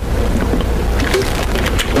guess,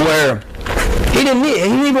 where he didn't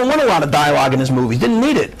even want a lot of dialogue in his movies. Didn't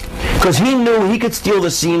need it, because he knew he could steal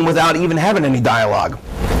the scene without even having any dialogue.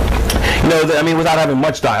 I mean, without having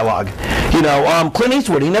much dialogue. Clint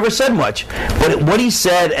Eastwood, he never said much, but what he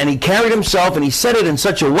said, and he carried himself, and he said it in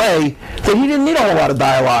such a way that he didn't need a whole lot of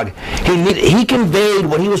dialogue. He conveyed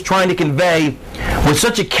what he was trying to convey with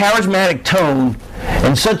such a charismatic tone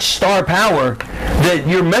and such star power that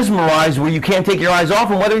you're mesmerized where you can't take your eyes off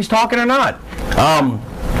him whether he's talking or not.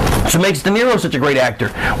 So it makes De Niro such a great actor.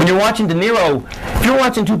 When you're watching De Niro, if you're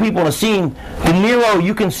watching two people in a scene, De Niro,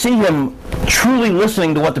 you can see him truly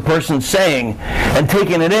listening to what the person's saying and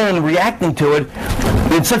taking it in and reacting to it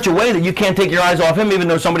in such a way that you can't take your eyes off him even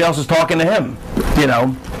though somebody else is talking to him,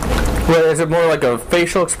 Well, is it more like a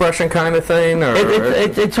facial expression kind of thing? Or?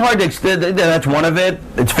 It's hard to. That's one of it.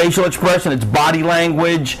 It's facial expression. It's body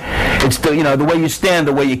language. It's the way you stand,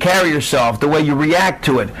 the way you carry yourself, the way you react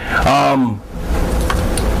to it.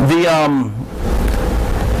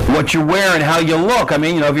 What you're wearing, how you look. I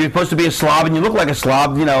mean, if you're supposed to be a slob and you look like a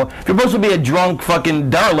slob, if you're supposed to be a drunk fucking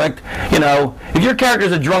derelict, if your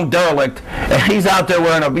character's a drunk derelict and he's out there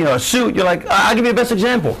wearing a suit, you're like, I'll give you the best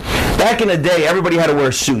example. Back in the day, everybody had to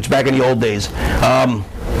wear suits back in the old days.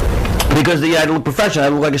 Because you had to look professional, you had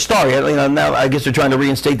to look like a star. Now I guess they're trying to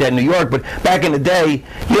reinstate that in New York, but back in the day,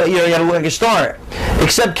 you had to look like a star.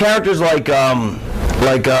 Except characters like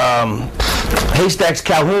Haystacks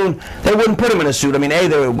Calhoun, they wouldn't put him in a suit. I mean,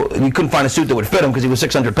 you couldn't find a suit that would fit him because he was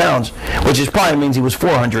 600 pounds, which probably means he was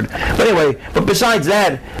 400. But anyway, besides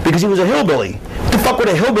that, because he was a hillbilly, what the fuck would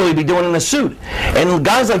a hillbilly be doing in a suit? And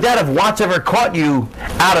guys like that, if Watts ever caught you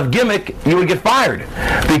out of gimmick, you would get fired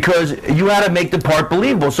because you had to make the part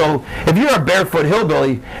believable. So if you're a barefoot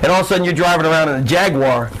hillbilly and all of a sudden you're driving around in a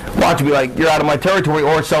Jaguar, Watts would be like, you're out of my territory,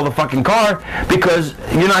 or sell the fucking car because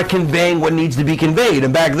you're not conveying what needs to be conveyed.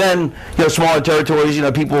 And back then, smaller territories,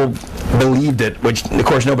 people believed it, which of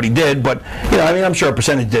course nobody did, but I'm sure a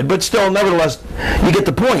percentage did, but still, nevertheless, you get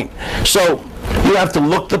the point. So you have to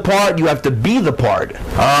look the part, you have to be the part.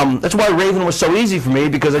 That's why Raven was so easy for me,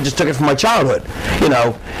 because I just took it from my childhood.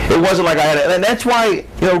 It wasn't like I had and that's why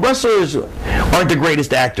wrestlers aren't the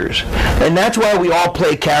greatest actors, and that's why we all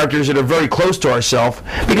play characters that are very close to ourselves,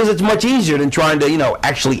 because it's much easier than trying to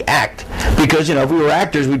actually act. Because if we were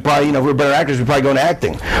actors, we'd probably if we were better actors, we'd probably go into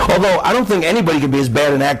acting. Although I don't think anybody could be as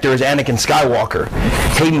bad an actor as Anakin Skywalker.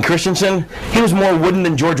 Hayden Christensen, he was more wooden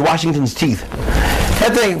than George Washington's teeth.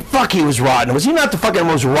 That thing, fuck, he was rotten. Was he not the fucking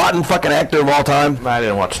most rotten fucking actor of all time? I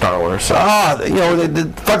didn't watch Star Wars. So.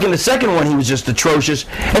 The second one, he was just atrocious.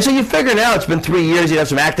 And so you figure now it's been 3 years, he'd have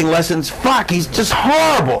some acting lessons. Fuck, he's just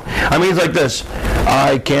horrible. I mean, he's like this.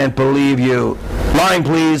 I can't believe you. Line,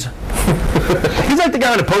 please. He's like the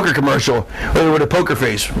guy in a poker commercial with a poker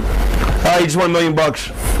face. You just won $1 million.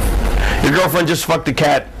 Your girlfriend just fucked a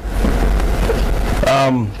cat.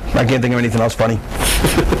 I can't think of anything else funny.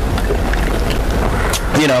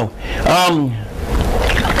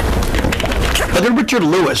 Look at Richard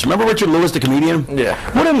Lewis. Remember Richard Lewis, the comedian? Yeah.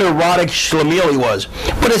 What a neurotic schlemiel he was.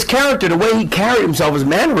 But his character, the way he carried himself, his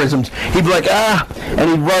mannerisms, he'd be like, and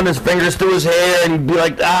he'd run his fingers through his hair, and he'd be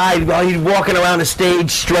like, he'd be walking around the stage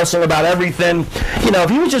stressing about everything. If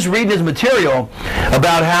he was just reading his material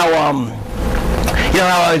about how,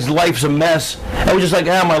 how his life's a mess, and was just like,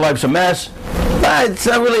 my life's a mess.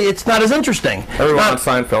 It's not as interesting. Everyone on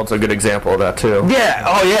Seinfeld's a good example of that, too.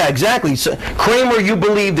 Yeah, exactly. So, Kramer, you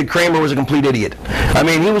believed that Kramer was a complete idiot. I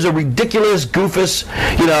mean, he was a ridiculous goofus,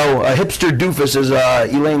 a hipster doofus, as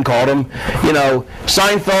Elaine called him.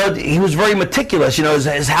 Seinfeld, he was very meticulous.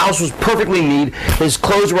 His house was perfectly neat. His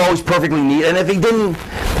clothes were always perfectly neat. And if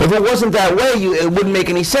it wasn't that way, it wouldn't make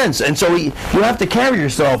any sense. And so you have to carry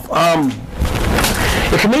yourself.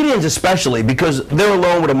 The comedians especially, because they're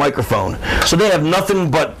alone with a microphone, so they have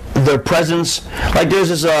nothing but their presence. Like there's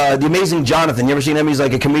this the Amazing Jonathan. You ever seen him? He's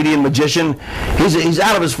like a comedian magician. He's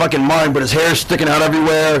out of his fucking mind, but his hair's sticking out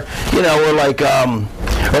everywhere. Or like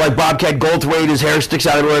Bobcat Goldthwait, his hair sticks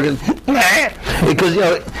out everywhere. Because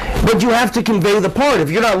but you have to convey the part.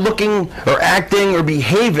 If you're not looking or acting or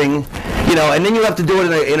behaving, and then you have to do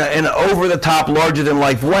it in an over the top, larger than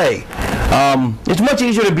life way. It's much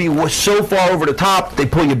easier to be so far over the top they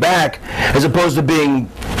pull you back, as opposed to being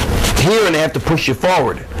here and they have to push you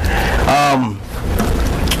forward. And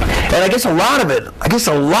I guess a lot of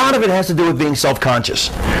it has to do with being self-conscious.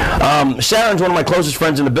 Sharon's one of my closest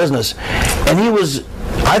friends in the business, and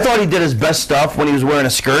I thought he did his best stuff when he was wearing a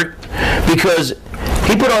skirt, because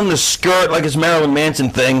he put on the skirt like his Marilyn Manson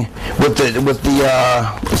thing with the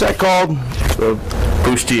what's that called? The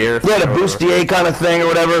bustier. Yeah, the bustier kind of thing or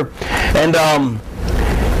whatever, and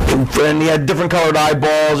he had different colored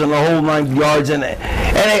eyeballs and the whole 9 yards, and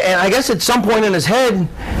I guess at some point in his head,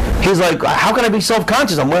 he's like, how can I be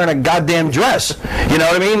self-conscious? I'm wearing a goddamn dress. You know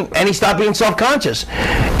what I mean? And he stopped being self-conscious.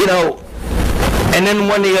 And then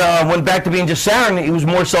when he went back to being just Saren, he was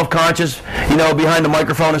more self-conscious, behind the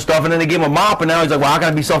microphone and stuff. And then they gave him a mop, and now he's like, well, how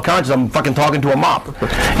can I be self-conscious? I'm fucking talking to a mop,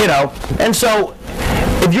 And so,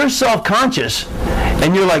 if you're self-conscious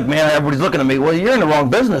and you're like, man, everybody's looking at me, well, you're in the wrong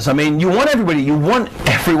business. I mean, you want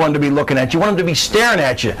everyone to be looking at you. You want them to be staring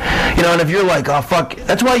at you. And if you're like, oh, fuck,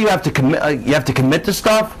 that's why you have to commit. You have to commit to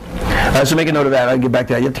stuff. So make a note of that. I'll get back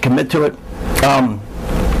to that. You have to commit to it.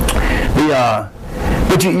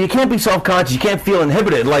 But you can't be self-conscious. You can't feel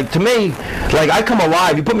inhibited. Like, to me, like, I come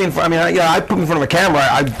alive. You put me in front. I put me in front of a camera.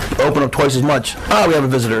 I open up twice as much. Oh, we have a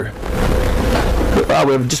visitor. Oh,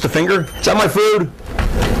 we have just a finger. Is that my food?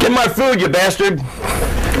 Get my food, you bastard.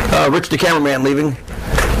 Rich the cameraman leaving.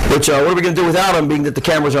 Which, what are we going to do without him, being that the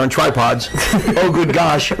cameras are on tripods? Oh, good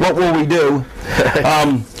gosh, what will we do?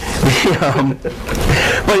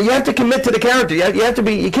 But you have to commit to the character. You have to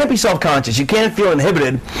be. You can't be self-conscious. You can't feel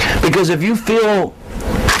inhibited, because if you feel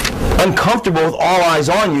uncomfortable with all eyes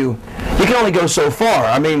on you, you can only go so far.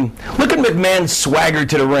 I mean, look at McMahon's swagger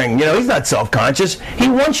to the ring. He's not self-conscious. He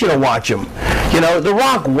wants you to watch him. The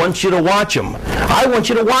Rock wants you to watch him. I want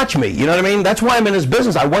you to watch me. You know what I mean? That's why I'm in this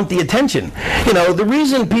business. I want the attention. The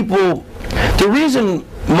reason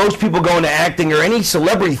most people go into acting or any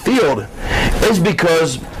celebrity field is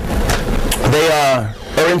because they are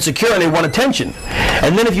insecure and they want attention.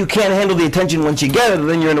 And then if you can't handle the attention once you get it,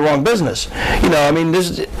 then you're in the wrong business. I mean,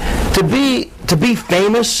 to be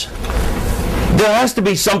famous, there has to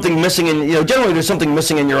be something missing in, generally there's something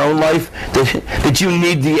missing in your own life that you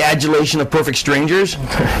need the adulation of perfect strangers,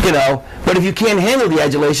 but if you can't handle the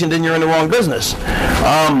adulation, then you're in the wrong business.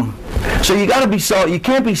 So you got to be you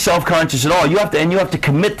can't be self-conscious at all. You have to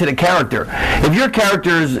commit to the character. If your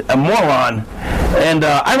character is a moron, and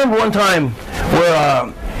I remember one time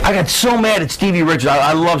where I got so mad at Stevie Richards.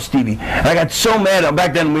 I love Stevie. And I got so mad.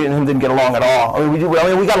 Back then, we and him didn't get along at all. We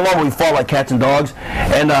got along when we fought like cats and dogs.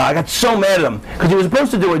 And I got so mad at him because he was supposed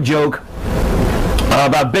to do a joke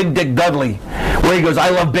about Big Dick Dudley, where he goes, "I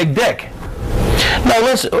love Big Dick." Now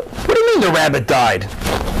listen, what do you mean the rabbit died?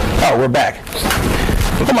 Oh, we're back.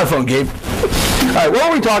 Look at my phone, Gabe. All right, what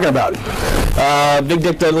are we talking about? Big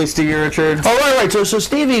Dick Dudley, Stevie Richards. Oh, right. So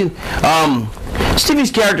Stevie,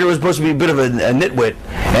 Stevie's character was supposed to be a bit of a nitwit,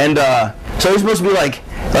 and so he's supposed to be like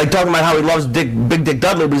talking about how he loves Big Dick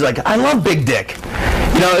Dudley, but he's like, I love Big Dick.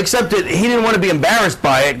 Except that he didn't want to be embarrassed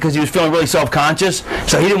by it because he was feeling really self-conscious,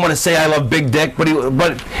 so he didn't want to say I love Big Dick, but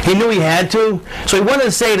he knew he had to, so he wanted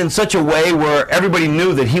to say it in such a way where everybody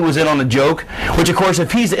knew that he was in on the joke, which of course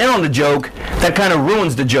if he's in on the joke, that kind of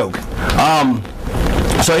ruins the joke.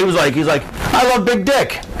 So he's like, I love Big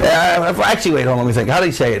Dick. Actually, wait, hold on, let me think. How did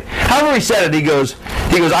he say it? However he said it, he goes,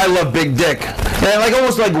 I love Big Dick. And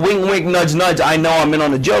almost like wink, wink, nudge, nudge, I know I'm in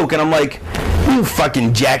on the joke, and I'm like, you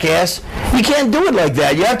fucking jackass. You can't do it like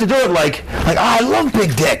that. You have to do it like oh, I love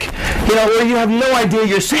Big Dick. Where you have no idea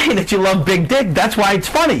you're saying that you love Big Dick. That's why it's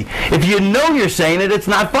funny. If you know you're saying it, it's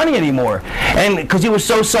not funny anymore. And because he was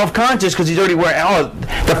so self-conscious, because he's already wearing,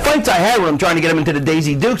 the fights I had with him trying to get him into the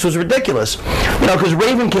Daisy Dukes was ridiculous. Because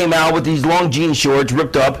Raven came out with these long jean shorts,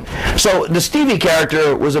 ripped up. So the Stevie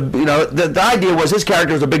character was the idea was his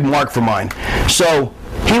character was a big mark for mine. So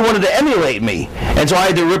he wanted to emulate me, and so I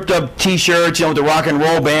had the ripped up T-shirts, with the rock and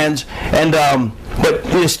roll bands, and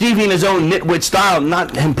but Stevie in his own nitwit style,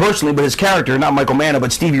 not him personally, but his character, not Michael Manna,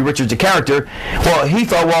 but Stevie Richards, the character. Well, he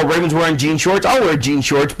thought, well, Raven's wearing jean shorts, I'll wear jean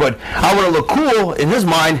shorts, but I want to look cool. In his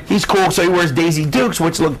mind, he's cool, so he wears Daisy Dukes,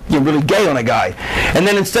 which look really gay on a guy. And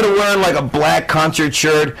then instead of wearing like a black concert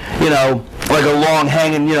shirt, like a long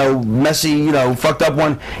hanging, messy, fucked up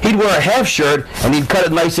one, he'd wear a half shirt and he'd cut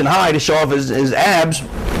it nice and high to show off his abs.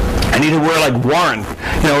 And he'd wear like Warren,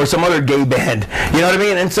 or some other gay band. You know what I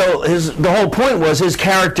mean? And so the whole point was his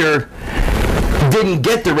character didn't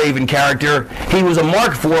get the Raven character. He was a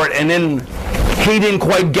mark for it, and then he didn't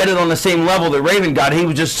quite get it on the same level that Raven got. He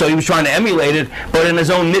was trying to emulate it, but in his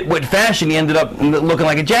own nitwit fashion, he ended up looking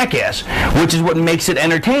like a jackass, which is what makes it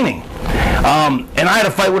entertaining. And I had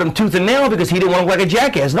to fight with him tooth and nail because he didn't want to look like a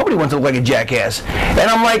jackass. Nobody wants to look like a jackass. And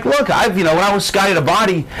I'm like, look, when I was Scotty the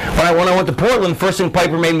Body, when I went to Portland, first thing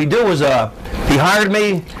Piper made me do was he hired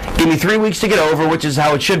me, gave me 3 weeks to get over, which is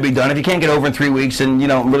how it should be done. If you can't get over in 3 weeks, then you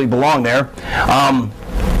don't really belong there.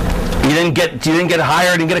 You didn't get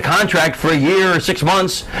hired and get a contract for a year or 6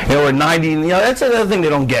 months, or 90. That's another thing they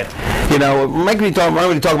don't get. Make me talk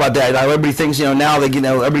about that. Everybody thinks, now they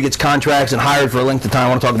everybody gets contracts and hired for a length of time. I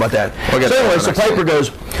want to talk about that. So Piper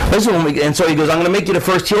goes, listen, and so he goes, I'm going to make you the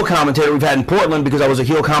first heel commentator we've had in Portland because I was a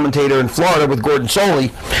heel commentator in Florida with Gordon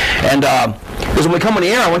Solie, and because when we come on the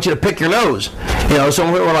air, I want you to pick your nose. You know, so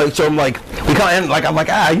I'm like, we kind of like, I'm like,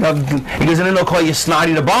 you know, he goes, and then they'll call you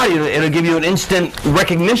Snotty the Body. It'll give you an instant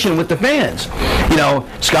recognition with the fans. You know,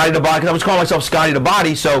 Scotty the Body, because I was calling myself Scotty the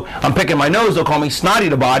Body, so I'm picking my nose, they'll call me Snotty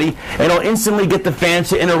the Body, and it'll instantly get the fans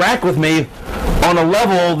to interact with me on a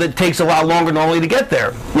level that takes a lot longer normally to get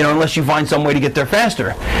there. You know, unless you find some way to get there faster.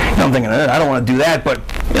 You know, I'm thinking, I don't want to do that, but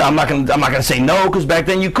you know, I'm not gonna say no, because back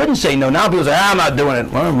then you couldn't say no. Now people say, I'm not doing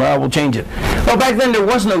it. Well, we'll change it. Well, back then there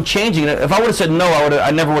was no changing it. If I would have said no,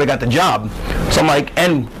 I never would have got the job. So I'm like,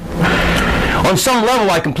 and on some level,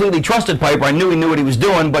 I completely trusted Piper. I knew he knew what he was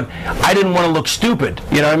doing, but I didn't want to look stupid.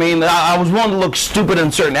 You know what I mean? I was willing to look stupid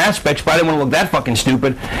in certain aspects, but I didn't want to look that fucking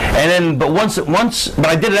stupid. And then, but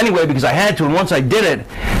I did it anyway because I had to. And once I did it,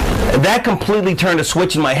 that completely turned a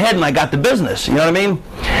switch in my head, and I got the business. You know what I mean?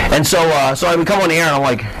 And so I would come on the air, and I'm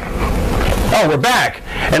like, oh, we're back.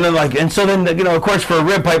 And then you know, of course, for a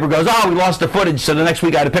rib, Piper goes, oh, we lost the footage, so the next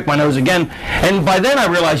week I had to pick my nose again. And by then I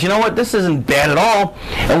realized, you know what, this isn't bad at all.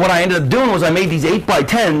 And what I ended up doing was I made these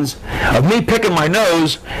 8x10s of me picking my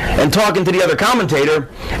nose and talking to the other commentator,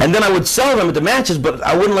 and then I would sell them at the matches, but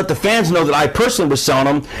I wouldn't let the fans know that I personally was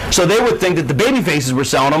selling them, so they would think that the baby faces were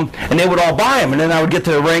selling them, and they would all buy them. And then I would get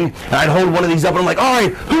to the ring, and I'd hold one of these up, and I'm like, all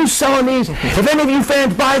right, who's selling these? If any of you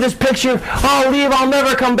fans buy this picture, I'll leave, I'll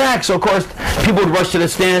never come back. So, of course, people would rush to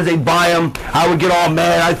the stands, they'd buy them, I would get all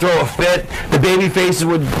mad, I'd throw a fit, the baby faces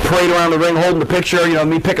would parade around the ring holding the picture, you know,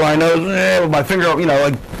 me picking my nose, with my finger, you know,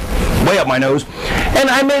 like, way up my nose, and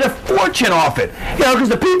I made a fortune off it, you know, because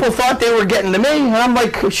the people thought they were getting to me, and I'm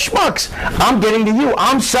like, schmucks, I'm getting to you,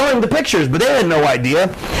 I'm selling the pictures, but they had no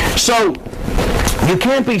idea. So, you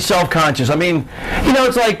can't be self-conscious. I mean, you know,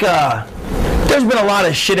 it's like, there's been a lot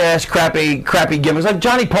of shit-ass, crappy gimmicks. Like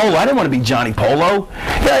Johnny Polo. I didn't want to be Johnny Polo.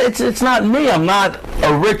 Yeah, it's not me. I'm not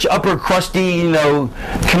a rich, upper crusty, you know,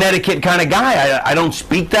 Connecticut kind of guy. I don't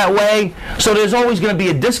speak that way. So there's always going to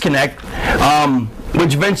be a disconnect,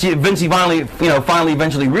 which Vince finally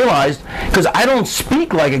eventually realized, because I don't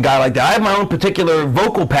speak like a guy like that. I have my own particular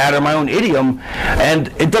vocal pattern, my own idiom, and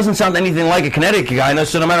it doesn't sound anything like a Connecticut guy.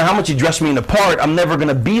 So no matter how much you dress me in the part, I'm never going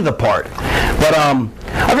to be the part. But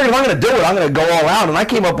I figured if I'm going to do it, I'm going to go all out, and I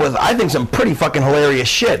came up with, I think, some pretty fucking hilarious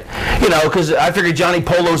shit. You know, because I figured Johnny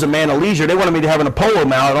Polo's a man of leisure. They wanted me to have a polo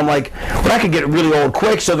mount. I'm like, well, I could get really old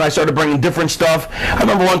quick, so then I started bringing different stuff. I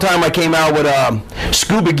remember one time I came out with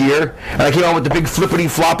scuba gear, and I came out with the big flippity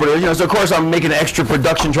flopper. You know, so of course I'm making an extra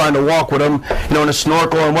production trying to walk with them, you know, in a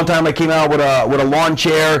snorkel. And one time I came out with a lawn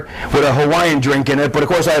chair with a Hawaiian drink in it, but of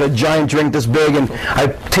course I had a giant drink this big, and I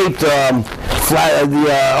taped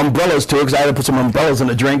the umbrellas to it because I had to put some umbrellas in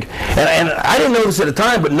the drink. And I didn't know this at the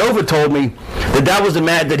time, but Nova told me that was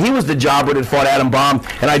that he was the jobber that fought Adam Bomb,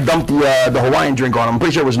 and I dumped the Hawaiian drink on him. I'm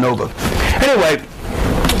pretty sure it was Nova. Anyway,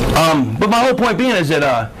 but my whole point being is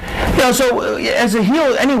that you know, so as a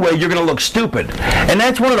heel anyway, you're going to look stupid, and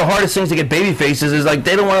that's one of the hardest things to get baby faces is like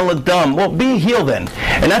they don't want to look dumb. Well, be a heel then,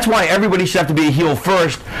 and that's why everybody should have to be a heel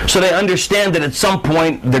first, so they understand that at some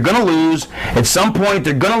point they're going to lose, at some point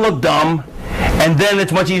they're going to look dumb. And then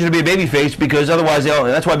it's much easier to be a babyface because otherwise,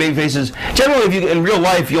 that's why babyfaces, generally, if you in real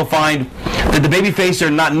life, you'll find that the babyfaces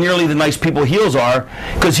are not nearly the nice people heels are,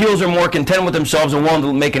 because heels are more content with themselves and willing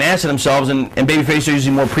to make an ass of themselves, and babyfaces are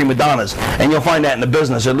usually more prima donnas. And you'll find that in the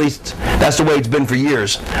business, at least that's the way it's been for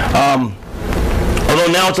years.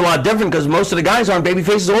 Although now it's a lot different because most of the guys aren't baby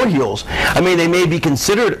faces or heels. I mean, they may be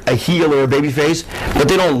considered a heel or a baby face, but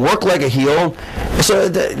they don't work like a heel. So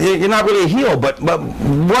you're not really a heel. But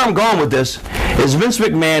where I'm going with this is Vince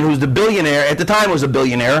McMahon, who's the billionaire, at the time was a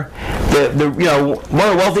billionaire, you know, one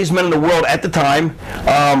of the wealthiest men in the world at the time,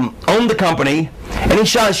 owned the company, and he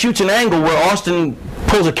shoots an angle where Austin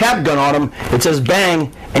pulls a cap gun on him, it says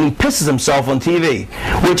bang, and he pisses himself on TV,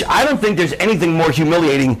 which I don't think there's anything more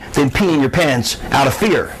humiliating than peeing your pants out of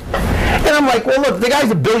fear. And I'm like, well, look, the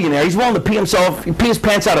guy's a billionaire. He's willing to pee his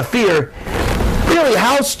pants out of fear. Really,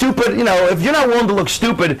 how stupid, you know, if you're not willing to look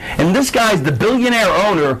stupid, and this guy's the billionaire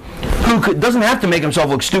owner who doesn't have to make himself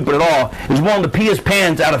look stupid at all, is willing to pee his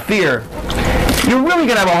pants out of fear, you're really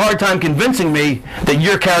going to have a hard time convincing me that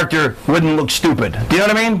your character wouldn't look stupid. Do you know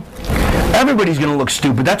what I mean? Everybody's going to look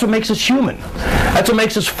stupid. That's what makes us human. That's what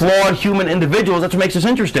makes us flawed human individuals. That's what makes us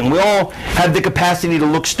interesting. We all have the capacity to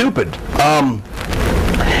look stupid. And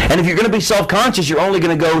if you're going to be self-conscious, you're only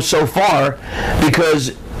going to go so far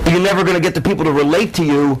because you're never going to get the people to relate to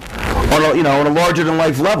you on a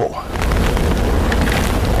larger-than-life level.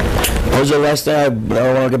 What was the last thing I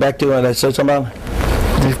want to get back to that I said something about?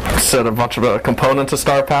 You said a bunch of components of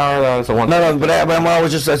star power. That was the one. No, but I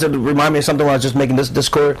said remind me of something when I was just making this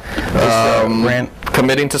Discord rant.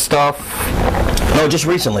 Committing to stuff. No, just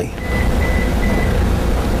recently.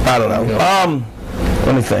 I don't know.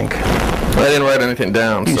 Let me think. I didn't write anything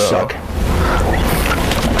down. You so. suck.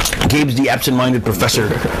 Gabe's the absent-minded professor.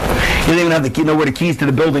 He doesn't even have know where the keys to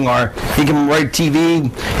the building are. He can write TV,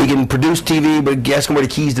 he can produce TV, but ask him where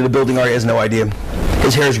the keys to the building are, he has no idea.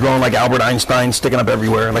 His hair's growing like Albert Einstein, sticking up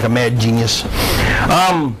everywhere, like a mad genius.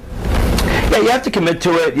 Yeah, you have to commit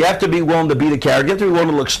to it. You have to be willing to be the character. You have to be willing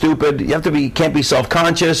to look stupid. You have to can't be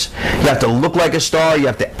self-conscious. You have to look like a star. You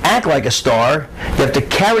have to act like a star. You have to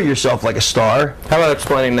carry yourself like a star. How about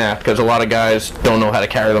explaining that? Because a lot of guys don't know how to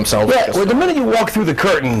carry themselves. Yeah, well, the minute you walk through the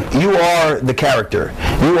curtain, you are the character.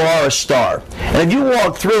 You are a star. And if you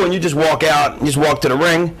walk through and you just walk out, you just walk to the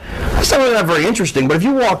ring, that's not really not very interesting. But if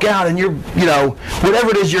you walk out and you're, whatever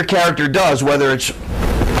it is your character does, whether it's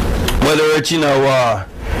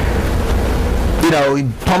he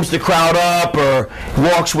pumps the crowd up, or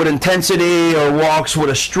walks with intensity, or walks with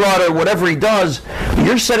a strut, or whatever he does,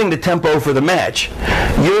 you're setting the tempo for the match.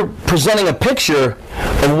 You're presenting a picture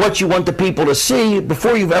of what you want the people to see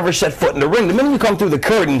before you've ever set foot in the ring. The minute you come through the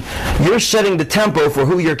curtain, you're setting the tempo for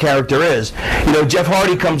who your character is. Jeff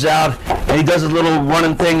Hardy comes out, and he does his little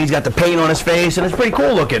running thing. He's got the paint on his face, and it's pretty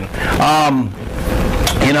cool looking.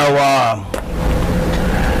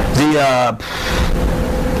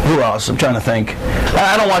 Who else? I'm trying to think.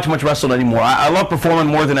 I don't watch much wrestling anymore. I love performing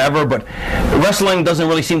more than ever, but wrestling doesn't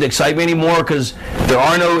really seem to excite me anymore because there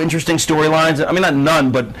are no interesting storylines. I mean, not none,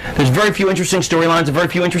 but there's very few interesting storylines and very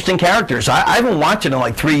few interesting characters. I haven't watched it in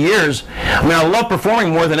like 3 years. I mean, I love performing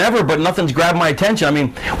more than ever, but nothing's grabbed my attention. I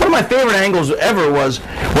mean, one of my favorite angles ever was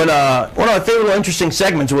when one of my favorite interesting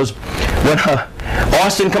segments was when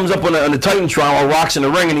Austin comes up on the Titantron while Rock's in the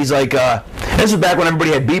ring, and he's like, this was back when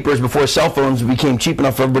everybody had beepers before cell phones became cheap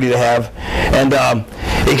enough for everybody to have. And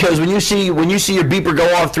he goes, when you see your beeper go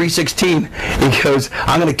off 316, he goes,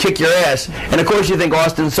 I'm going to kick your ass. And of course you think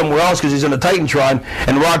Austin's somewhere else because he's in the Titantron,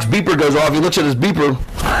 and Rock's beeper goes off. He looks at his beeper,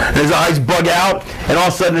 and his eyes bug out, and all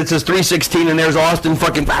of a sudden it says 316, and there's Austin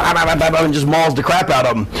fucking and just mauls the crap out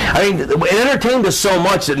of him. I mean, it entertained us so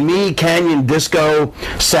much that me, Canyon, Disco,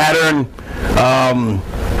 Saturn,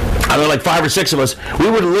 like 5 or 6 of us, we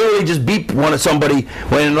would literally just beep one at somebody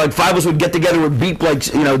when like 5 of us would get together, would beep like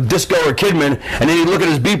Disco or Kidman, and then he'd look at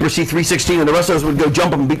his beeper, see 316, and the rest of us would go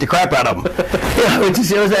jump him and beat the crap out of him. It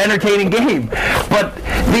was an entertaining game. But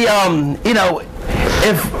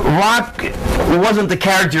if Rock wasn't the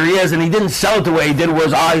character he is, and he didn't sell it the way he did, where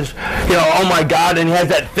his eyes, oh my God, and he has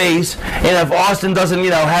that face, and if Austin doesn't,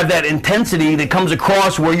 have that intensity that comes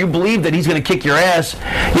across where you believe that he's going to kick your ass,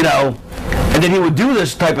 and then he would do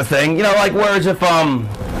this type of thing, like whereas if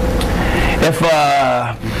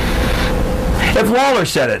Lawler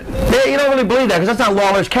said it, you don't really believe that because that's not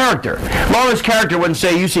Lawler's character. Lawler's character wouldn't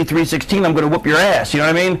say, you see 316, I'm going to whoop your ass, you know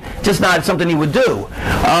what I mean? Just not something he would do.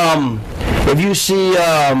 If you see,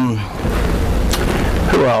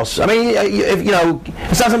 who else? I mean,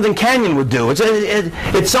 it's not something Canyon would do.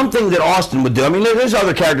 It's something that Austin would do. I mean, there's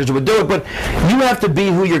other characters that would do it, but you have to be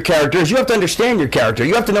who your character is. You have to understand your character.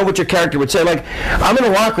 You have to know what your character would say. Like, I'm in a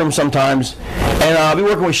locker room sometimes, and I'll be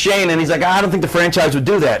working with Shane, and he's like, I don't think the franchise would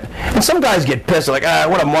do that. And some guys get pissed, like,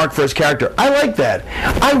 what a mark for his character. I like that.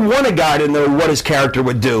 I want a guy to know what his character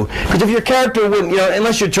would do. Because if your character wouldn't,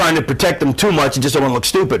 unless you're trying to protect them too much and just don't want to look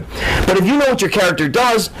stupid. But if you know what your character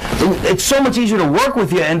does, it's so much easier to work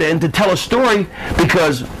with you and to tell a story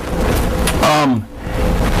because you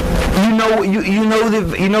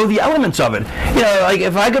know the elements of it. Like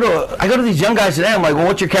if I go to these young guys today, I'm like, well,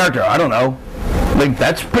 what's your character? I don't know. Like,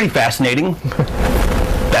 that's pretty fascinating.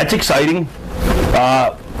 That's exciting.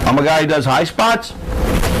 I'm a guy who does high spots.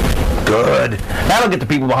 Good. That'll get the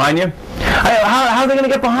people behind you. How are they going to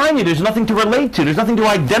get behind you? There's nothing to relate to. There's nothing to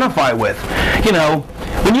identify with.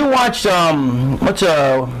 When you watch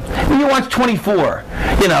when you watch 24,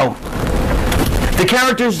 the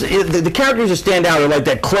characters that stand out are like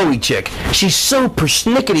that Chloe chick. She's so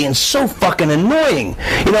persnickety and so fucking annoying.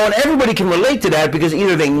 And everybody can relate to that because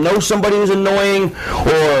either they know somebody who's annoying,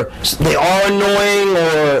 or they are annoying,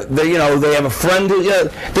 or they have a friend who,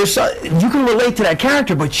 you can relate to that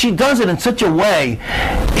character, but she does it in such a way.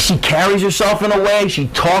 She carries herself in a way, she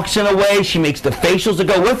talks in a way, she makes the facials that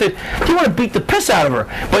go with it. You want to beat the piss out of her.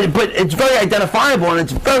 But it's very identifiable and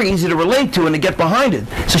it's very easy to relate to and to get behind it.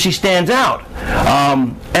 So she stands out.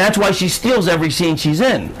 And that's why she steals every scene she's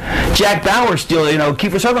in. Jack Bauer steals,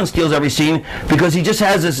 Kiefer Sutherland steals every scene because he just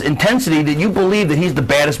has this intensity that you believe that he's the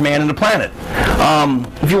baddest man on the planet.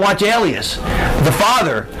 If you watch Alias, the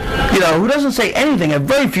father, who doesn't say anything, have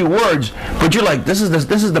very few words, but you're like, this is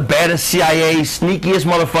the baddest CIA, sneakiest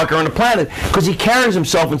motherfucker on the planet, because he carries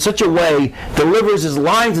himself in such a way, delivers his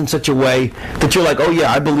lines in such a way that you're like, oh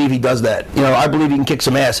yeah, I believe he does that. I believe he can kick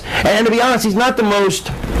some ass. And to be honest, he's not the most.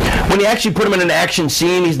 When you actually put him in an action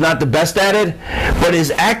scene, he's not the best at it, but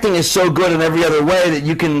his acting is so good in every other way that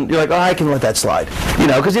you're like, oh, I can let that slide.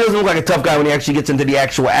 Because he doesn't look like a tough guy when he actually gets into the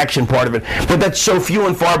actual action part of it. But that's so few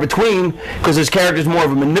and far between, because his character's more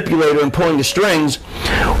of a manipulator and pulling the strings,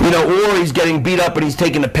 or he's getting beat up and he's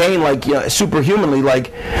taking the pain like superhumanly.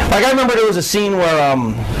 Like I remember there was a scene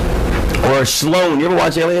where Sloane, you ever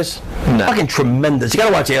watch Alias? No. Fucking tremendous. You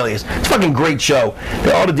gotta watch Alias. It's a fucking great show.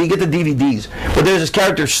 You get the DVDs. But there's this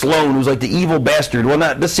character Sloane who's like the evil bastard. Well,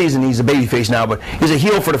 not this season. He's a babyface now, but he's a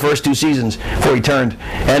heel for the first 2 seasons before he turned.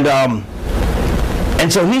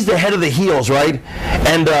 And so he's the head of the heels, right?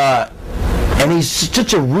 And he's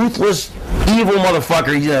such a ruthless, evil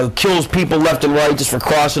motherfucker. He kills people left and right just for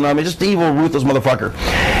crossing them. He's just an evil, ruthless motherfucker.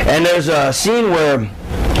 And there's a scene where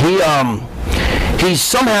he's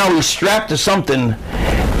strapped to something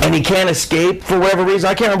and he can't escape for whatever reason.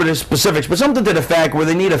 I can't remember the specifics, but something to the fact where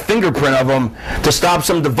they need a fingerprint of him to stop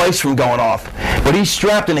some device from going off. But he's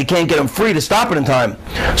strapped and they can't get him free to stop it in time.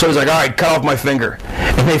 So he's like, all right, cut off my finger.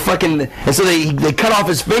 And so they cut off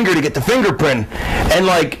his finger to get the fingerprint. And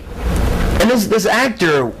this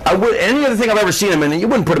actor, any other thing I've ever seen him in, you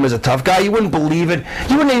wouldn't put him as a tough guy. You wouldn't believe it.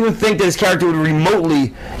 You wouldn't even think that his character would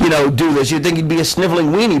remotely, do this. You'd think he'd be a sniveling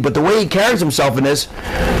weenie. But the way he carries himself in this,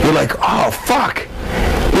 you're like, oh, fuck.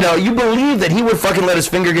 You believe that he would fucking let his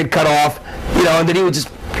finger get cut off, and then he would just,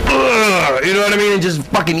 you know what I mean, and just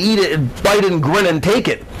fucking eat it and bite it and grin and take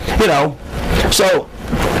it, So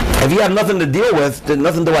if you have nothing to deal with,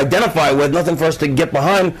 nothing to identify with, nothing for us to get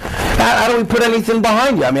behind, how do we put anything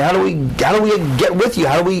behind you? I mean, how do we get with you?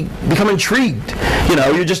 How do we become intrigued?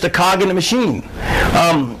 You're just a cog in the machine.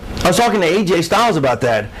 I was talking to AJ Styles about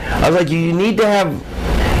that. I was like, you need to have.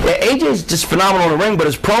 AJ's just phenomenal in the ring, but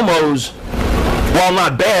his promos, while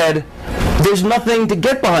not bad, there's nothing to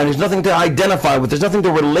get behind. There's nothing to identify with. There's nothing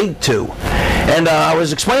to relate to. And I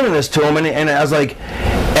was explaining this to him, and I was like,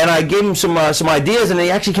 and I gave him some ideas, and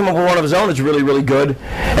he actually came up with one of his own that's really, really good.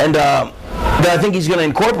 And that I think he's going to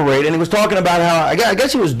incorporate. And he was talking about how I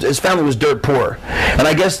guess his family was dirt poor, and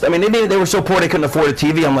I guess they were so poor they couldn't afford a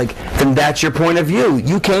TV. I'm like, then that's your point of view.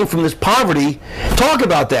 You came from this poverty. Talk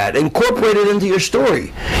about that. Incorporate it into your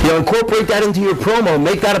story. Incorporate that into your promo.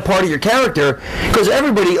 Make that a part of your character, because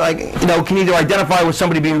everybody can either identify with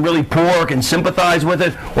somebody being really poor, can sympathize with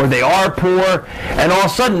it, or they are poor, and all of a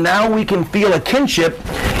sudden now we can feel a kinship.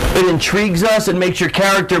 It intrigues us. It makes your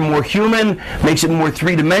character more human, makes it more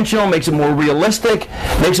three-dimensional, makes it more realistic,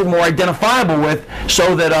 makes it more identifiable with,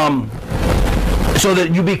 so that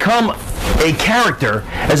you become a character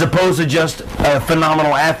as opposed to just a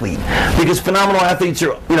phenomenal athlete. Because phenomenal athletes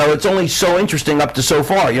are, it's only so interesting up to so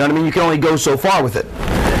far. You know what I mean? You can only go so far with it.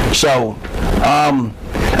 So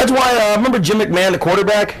that's why remember Jim McMahon, the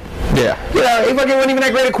quarterback? Yeah. He fucking wasn't even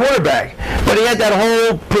that great a quarterback. But he had that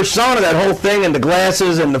whole persona, that whole thing, and the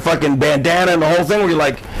glasses, and the fucking bandana, and the whole thing where you're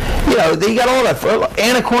like, he got all that.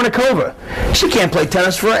 Anna Kournikova, she can't play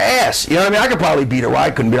tennis for her ass. You know what I mean? I could probably beat her. Well,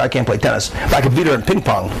 I couldn't beat her. I can't play tennis. But I could beat her in ping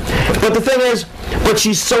pong. But the thing is,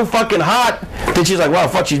 she's so fucking hot that she's like, wow,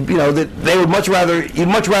 fuck, she's, they would you'd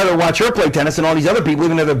much rather watch her play tennis than all these other people,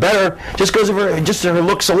 even though they're better, just because of her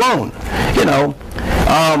looks alone.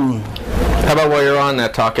 How about while you're on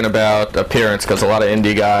that talking about appearance, because a lot of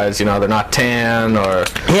indie guys, they're not tan or...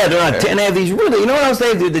 Yeah, they're not tan. They have these really... what else they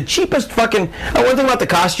have? They're the cheapest fucking... one thing about the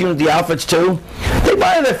costumes, the outfits too, they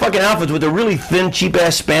buy their fucking outfits with the really thin,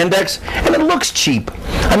 cheap-ass spandex, and it looks cheap.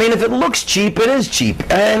 I mean, if it looks cheap, it is cheap.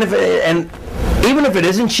 And even if it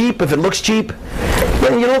isn't cheap, if it looks cheap,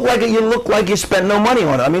 then you look like you spent no money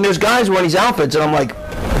on it. I mean, there's guys wearing these outfits, and I'm like...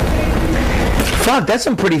 Fuck, that's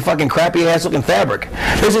some pretty fucking crappy ass looking fabric.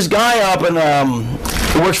 There's this guy up in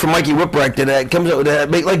who works for Mikey Whipwreck that comes up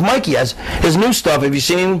with like Mikey has his new stuff. Have you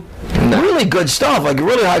seen? No. Really good stuff, like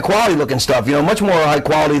really high quality looking stuff. Much more high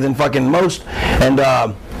quality than fucking most. And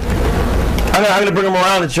I'm gonna bring him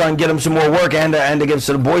around and try and get him some more work and to give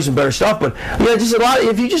the boys some better stuff. But just a lot.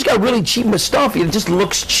 If you just got really cheap stuff, it just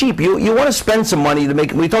looks cheap. You want to spend some money to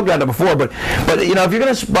make. We talked about that before, but if you're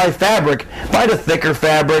gonna buy fabric, buy the thicker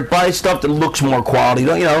fabric, buy stuff that looks more quality.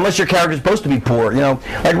 Unless your character's supposed to be poor.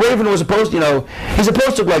 Like Raven was supposed. He's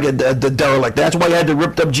supposed to look like a derelict. That's why he had the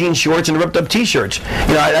ripped up jean shorts and the ripped up T-shirts.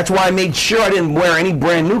 That's why I made sure I didn't wear any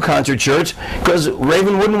brand new concert shirts because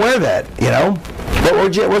Raven wouldn't wear that.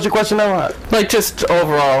 What's your question now? Like just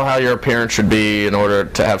overall how your appearance should be in order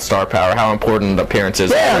to have star power, how important appearance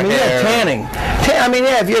is. Tanning.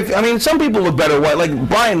 Some people look better white. Like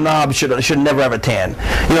Brian Knobbs should never have a tan.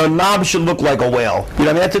 Knobbs should look like a whale.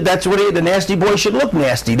 That's what the nasty boys should look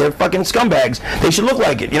nasty. They're fucking scumbags. They should look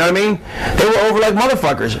like it. You know what I mean? They were over like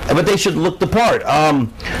motherfuckers, but they should look the part.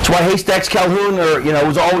 That's why Haystacks Calhoun,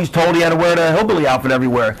 was always told he had to wear the hillbilly outfit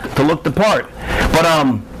everywhere to look the part. But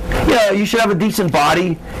you should have a decent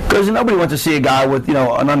body because nobody wants to see a guy with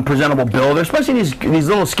an unpresentable build, especially these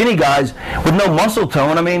little skinny guys with no muscle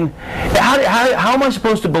tone. I mean, how am I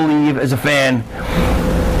supposed to believe as a fan?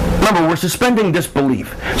 Remember, we're suspending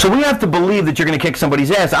disbelief. So we have to believe that you're going to kick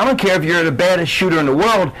somebody's ass. I don't care if you're the baddest shooter in the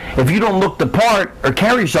world. If you don't look the part or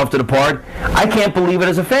carry yourself to the part, I can't believe it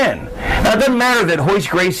as a fan. Now, it doesn't matter that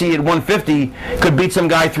Hoist Gracie at 150 could beat some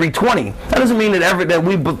guy 320. That doesn't mean that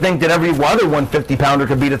we think that every other 150-pounder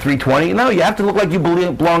could beat a 320. No, you have to look like you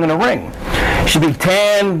belong in a ring. You should be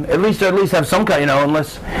tan, at least have some kind,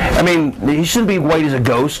 you shouldn't be white as a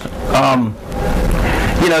ghost.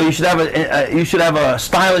 You should have a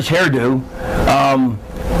stylish hairdo.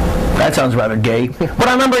 That sounds rather gay. But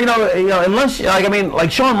I remember, unless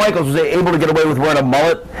like Shawn Michaels was able to get away with wearing a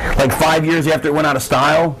mullet like 5 years after it went out of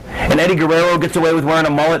style, and Eddie Guerrero gets away with wearing a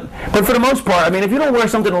mullet. But for the most part, if you don't wear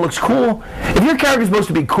something that looks cool, if your character's supposed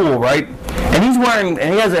to be cool, right? And he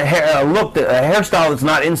has a hairstyle that's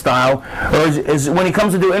not in style, or is when he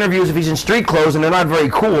comes to do interviews, if he's in street clothes and they're not very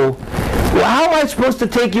cool. Well, how am I supposed to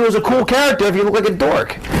take you as a cool character if you look like a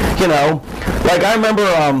dork? Like I remember,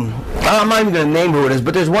 I'm not even going to name who it is,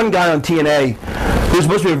 but there's one guy on TNA who's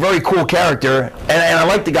supposed to be a very cool character, and I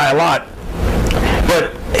like the guy a lot.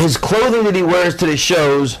 But his clothing that he wears to the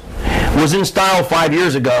shows was in style 5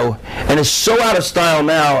 years ago, and is so out of style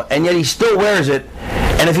now, and yet he still wears it.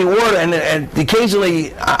 And if he wore it, and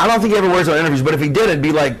occasionally, I don't think he ever wears it on interviews, but if he did, it'd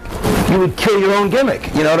be like, you would kill your own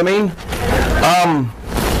gimmick. You know what I mean?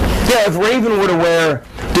 If Raven were to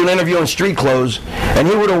do an interview in street clothes, and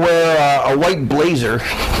he were to wear a white blazer,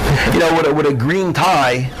 with a green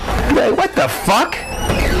tie, like, what the fuck?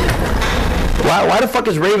 Why the fuck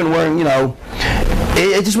is Raven wearing,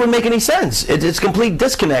 it just wouldn't make any sense. It's complete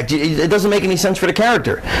disconnect. It doesn't make any sense for the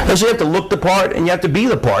character. So you have to look the part and you have to be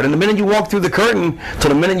the part. And the minute you walk through the curtain to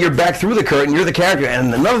the minute you're back through the curtain, you're the character.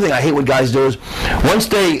 And another thing I hate what guys do is once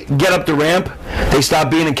they get up the ramp, they stop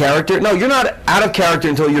being a character. No, you're not out of character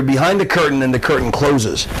until you're behind the curtain and the curtain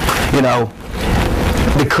closes. The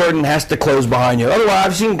curtain has to close behind you. Otherwise,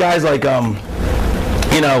 I've seen guys like, the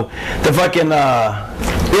fucking,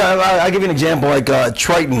 I'll give you an example, like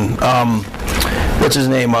Triton. What's his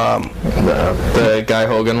name? The guy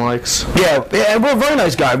Hogan likes. Yeah, well, very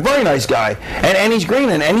nice guy, and he's green,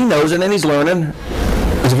 and he knows it, and he's learning.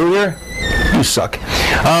 Is it who here? You suck.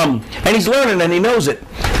 And he's learning, and he knows it.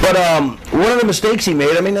 But one of the mistakes he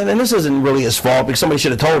made, and this isn't really his fault because somebody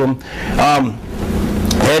should have told him.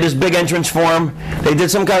 They had this big entrance for him. They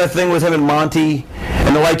did some kind of thing with him and Monty,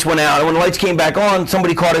 and the lights went out. And when the lights came back on,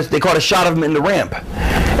 they caught a shot of him in the ramp,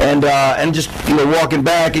 and just walking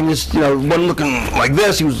back, and just wasn't looking like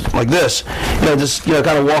this. He was like this, just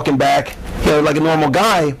kind of walking back, like a normal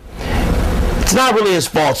guy. It's not really his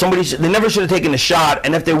fault. They never should have taken the shot,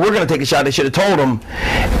 and if they were going to take a shot, they should have told him.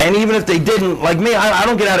 And even if they didn't, like me, I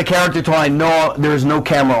don't get out of character until I know there's no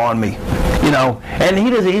camera on me. And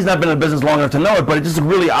he's not been in the business long enough to know it, but it's just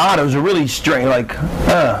really odd. It was a really strange,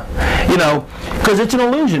 because it's an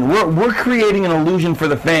illusion. We're creating an illusion for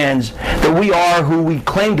the fans that we are who we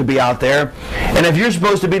claim to be out there. And if you're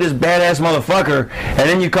supposed to be this badass motherfucker, and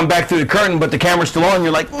then you come back through the curtain, but the camera's still on,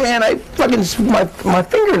 you're like, man, I fucking my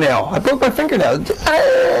fingernail. I broke my fingernail.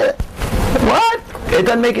 What? It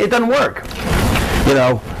doesn't work.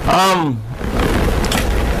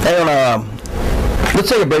 Let's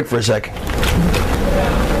take a break for a sec.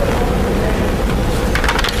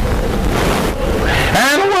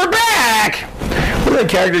 And we're back! Look at the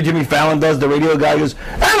character Jimmy Fallon does, the radio guy goes,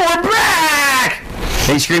 and we're back!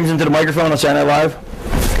 And he screams into the microphone on Saturday Night Live.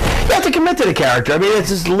 You have to commit to the character.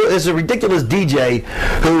 It's a ridiculous DJ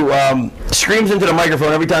who screams into the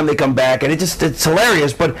microphone every time they come back, and it's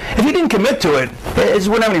hilarious, but if you didn't commit to it, it just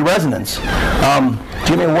wouldn't have any resonance.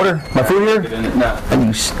 Do you need water? My food here? No. And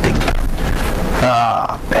you stink.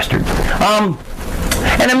 Bastard.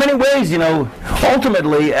 And in many ways,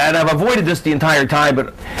 ultimately, and I've avoided this the entire time,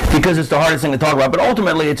 but because it's the hardest thing to talk about, but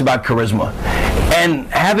ultimately it's about charisma. And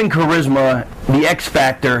having charisma, the X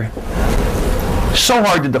factor, so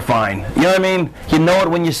hard to define. You know what I mean? You know it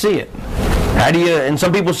when you see it. How do you, and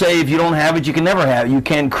some people say if you don't have it, you can never have it. You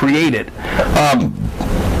can't create it. I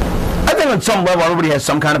think on some level, everybody has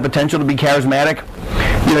some kind of potential to be charismatic.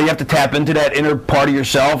 You have to tap into that inner part of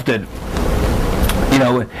yourself that,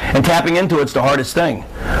 and tapping into it's the hardest thing.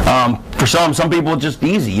 For some people it's just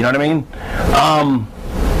easy, you know what I mean?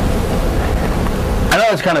 I know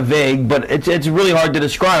it's kind of vague, but it's really hard to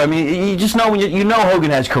describe. I mean, you just know when you know Hogan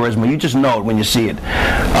has charisma. You just know it when you see it.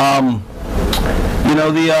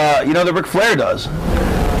 That Ric Flair does.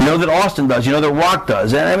 That Austin does. That Rock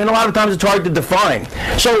does. And I mean, a lot of times it's hard to define.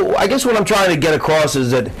 So I guess what I'm trying to get across is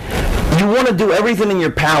that you want to do everything in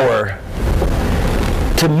your power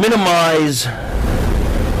to minimize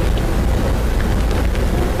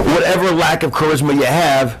whatever lack of charisma you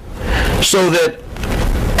have,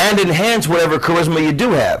 and enhance whatever charisma you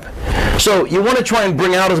do have. So you want to try and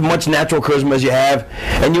bring out as much natural charisma as you have,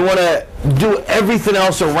 and you want to do everything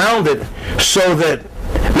else around it so that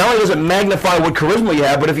not only does it magnify what charisma you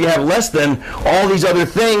have, but if you have less than, all these other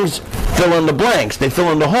things fill in the blanks. They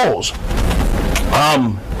fill in the holes.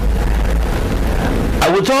 I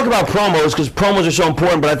will talk about promos because promos are so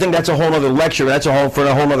important, but I think that's a whole other lecture. That's for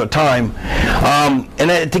a whole other time.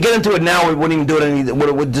 And to get into it now, we wouldn't even do it. It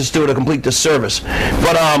would just do it a complete disservice.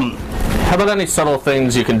 But how about any subtle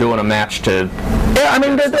things you can do in a match to? Yeah,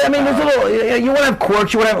 there's little. You want to have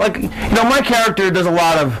quirks. You want to have my character does a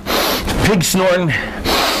lot of pig snorting.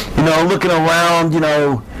 Looking around.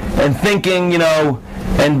 And thinking.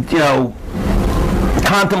 And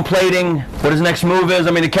contemplating what his next move is.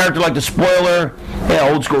 The character like the Spoiler. Yeah,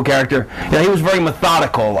 old school character. He was very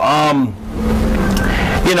methodical.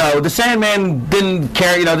 The Sandman didn't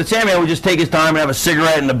care. The Sandman would just take his time and have a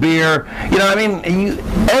cigarette and a beer.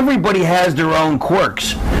 Everybody has their own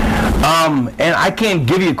quirks. And I can't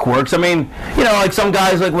give you quirks. Like some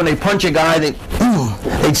guys, like when they punch a guy, they'd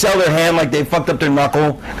sell their hand like they fucked up their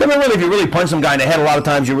knuckle. Really, if you really punch some guy in the head, a lot of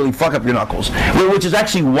times you really fuck up your knuckles. Which is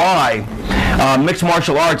actually why mixed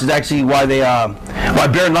martial arts is actually why why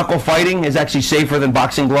bare knuckle fighting is actually safer than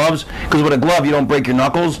boxing gloves. Because with a glove, you don't break your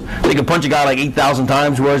knuckles. You can punch a guy like 8,000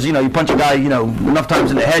 times, whereas you punch a guy enough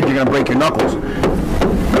times in the head, you're gonna break your knuckles.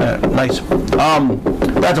 Nice.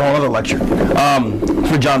 That's a whole other lecture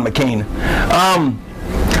for John McCain.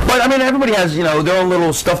 But everybody has their own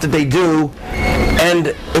little stuff that they do,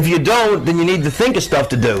 and if you don't, then you need to think of stuff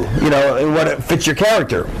to do. And what it fits your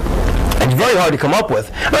character. It's very hard to come up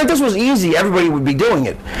with. If this was easy, everybody would be doing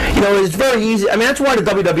it. It's very easy. That's why the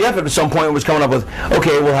WWF at some point was coming up with,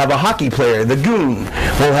 okay, we'll have a hockey player, the Goon.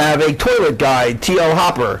 We'll have a toilet guy, T.L.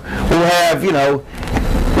 Hopper. We'll have,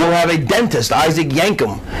 we'll have a dentist, Isaac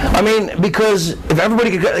Yankem. Because if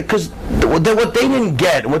everybody could, because what they didn't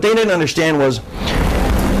get, what they didn't understand was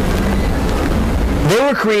they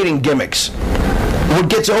were creating gimmicks. What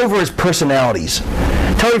gets over is personalities.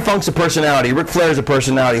 Terry Funk's a personality. Ric Flair's a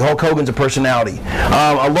personality. Hulk Hogan's a personality.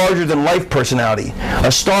 A larger-than-life personality.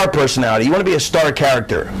 A star personality. You want to be a star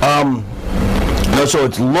character. So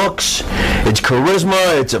it's looks, it's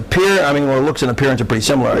charisma, it's appearance. Looks and appearance are pretty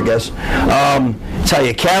similar, I guess. It's how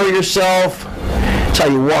you carry yourself. It's how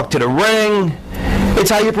you walk to the ring. It's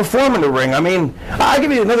how you perform in the ring. I'll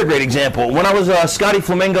give you another great example. When I was Scotty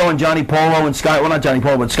Flamingo and Johnny Polo and not Johnny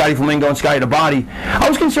Polo, but Scotty Flamingo and Scotty the Body, I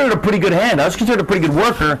was considered a pretty good hand. I was considered a pretty good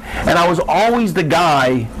worker, and I was always the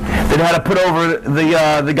guy that had to put over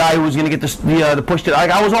the guy who was going to get the push to.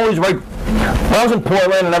 I was always right. When I was in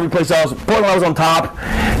Portland and every place else, Portland I was on top,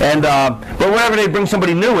 and but whenever they bring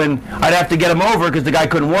somebody new in, I'd have to get him over because the guy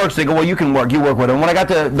couldn't work. So they go, well, you can work. You work with him. When I got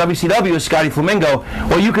to WCW, Scotty Flamingo,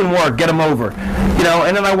 well, you can work. Get him over.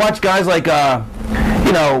 And then I watched guys like, I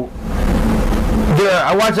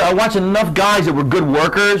watched enough guys that were good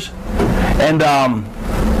workers, and I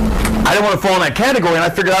didn't want to fall in that category, and I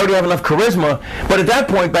figured I already have enough charisma. But at that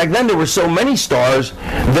point, back then, there were so many stars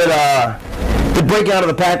that the breaking out of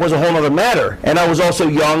the pack was a whole other matter. And I was also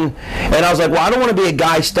young, and I was like, well, I don't want to be a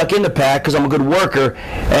guy stuck in the pack because I'm a good worker,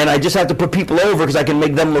 and I just have to put people over because I can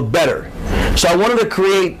make them look better. So I wanted to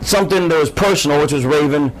create something that was personal, which was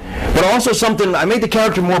Raven, but also something, I made the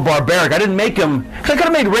character more barbaric. I didn't make him, because I could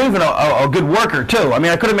have made Raven a good worker too.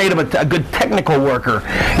 I could have made him a good technical worker,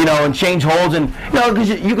 and change holds, and, because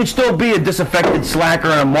you could still be a disaffected slacker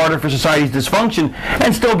and a martyr for society's dysfunction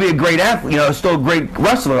and still be a great athlete, still a great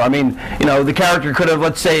wrestler. The character could have,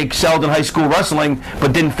 let's say, excelled in high school wrestling,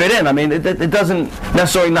 but didn't fit in. It doesn't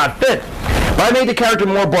necessarily not fit. But I made the character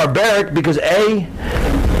more barbaric because A,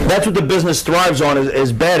 that's what the business thrives on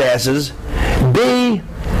is badasses. B,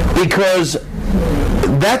 because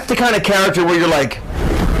that's the kind of character where you're like,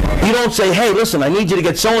 you don't say, hey, listen, I need you to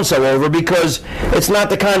get so-and-so over, because it's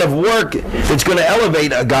not the kind of work that's going to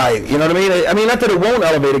elevate a guy. You know what I mean? I mean, not that it won't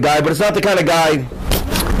elevate a guy, but it's not the kind of guy.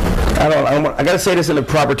 I got to say this in the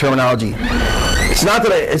proper terminology. It's not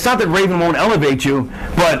that Raven won't elevate you,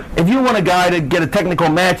 but if you want a guy to get a technical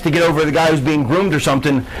match to get over the guy who's being groomed or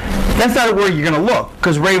something, that's not where you're going to look,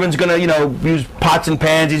 because Raven's going to, use pots and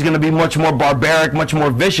pans. He's going to be much more barbaric, much more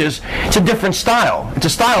vicious. It's a different style. It's a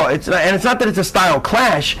style. And it's not that it's a style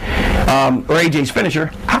clash, or AJ's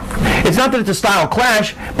finisher. It's not that it's a style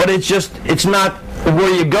clash, but it's not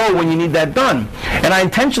where you go when you need that done. And I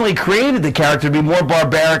intentionally created the character to be more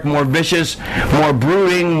barbaric, more vicious, more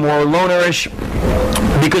brooding, more lonerish,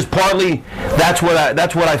 because partly that's what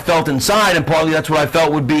I felt inside, and partly that's what I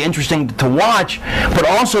felt would be interesting to watch, but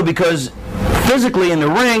also because physically in the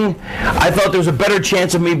ring, I thought there was a better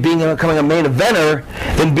chance of me becoming a main eventer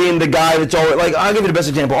than being the guy that's always, like, I'll give you the best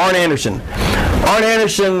example, Arn Anderson. Arn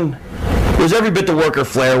Anderson was every bit the worker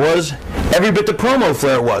Flair was, every bit the promo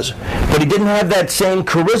Flair was, but he didn't have that same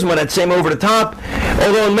charisma, that same over the top,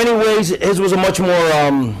 although in many ways his was a much more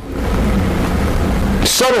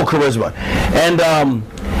subtle charisma, and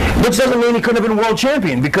which doesn't mean he couldn't have been world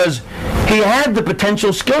champion, because he had the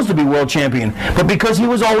potential skills to be world champion, but because he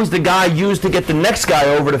was always the guy used to get the next guy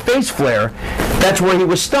over to face Flair, that's where he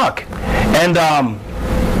was stuck. And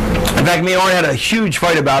in fact, me and Arn had a huge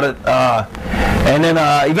fight about it, and then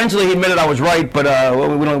eventually he admitted I was right, but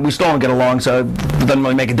we still don't get along, so it doesn't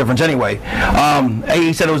really make a difference anyway.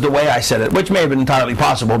 He said it was the way I said it, which may have been entirely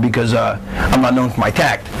possible, because I'm not known for my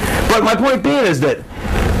tact. But my point being is that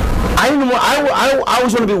I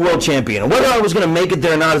was going to be world champion. Whether I was going to make it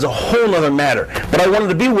there or not is a whole other matter. But I wanted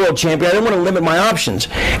to be world champion. I didn't want to limit my options.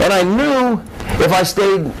 And I knew if I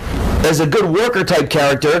stayed as a good worker type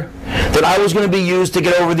character, that I was going to be used to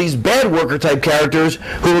get over these bad worker type characters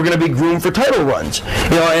who were going to be groomed for title runs.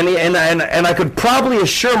 And I could probably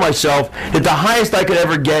assure myself that the highest I could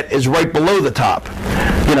ever get is right below the top.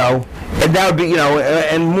 And that would be,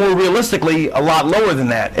 and more realistically, a lot lower than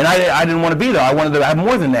that. And I didn't want to be there. I wanted to have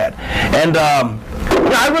more than that. And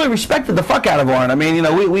I really respected the fuck out of Arn. I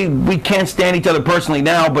mean, we can't stand each other personally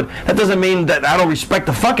now, but that doesn't mean that I don't respect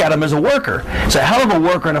the fuck out of him as a worker. He's a hell of a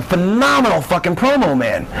worker and a phenomenal fucking promo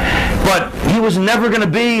man. But he was never going to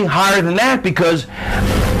be higher than that, because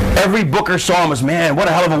every booker saw him as, man, what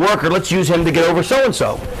a hell of a worker. Let's use him to get over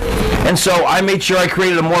so-and-so. And so I made sure I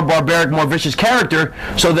created a more barbaric, more vicious character,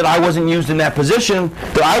 so that I wasn't used in that position,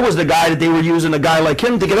 that I was the guy that they were using a guy like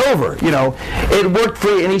him to get over. It worked for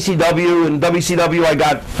in ECW and WCW. I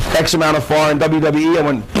got X amount of far. In WWE, I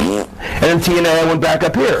went, and in TNA, I went back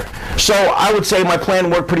up here. So I would say my plan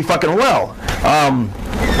worked pretty fucking well. And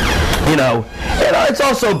it's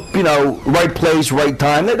also, right place, right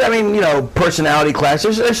time. I mean, personality clash.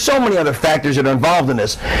 There's so many other factors that are involved in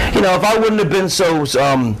this. If I wouldn't have been so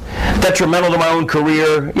detrimental to my own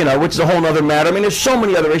career, which is a whole other matter. I mean, there's so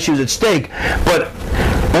many other issues at stake. But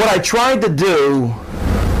what I tried to do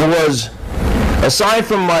was, aside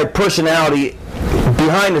from my personality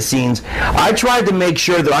behind the scenes, I tried to make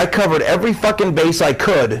sure that I covered every fucking base I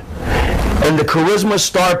could, and the charisma,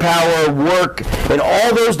 star power, work, and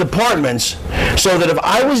all those departments, so that if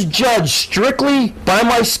I was judged strictly by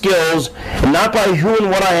my skills and not by who and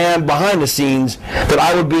what I am behind the scenes, that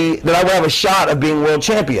I would have a shot of being world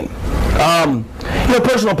champion.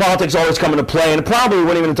 Personal politics always come into play, and it probably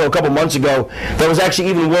wasn't even until a couple months ago that I was actually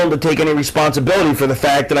even willing to take any responsibility for the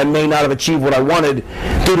fact that I may not have achieved what I wanted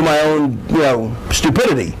due to my own,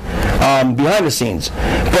 stupidity behind the scenes.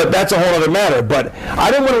 But that's a whole other matter. But I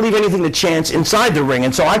didn't want to leave anything to chance inside the ring,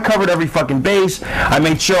 and so I covered every fucking base. I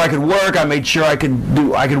made sure I could work. I made sure I could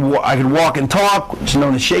walk and talk, which is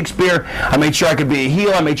known as Shakespeare. I made sure I could be a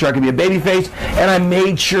heel. I made sure I could be a babyface, and I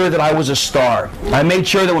made sure that I was a star. I made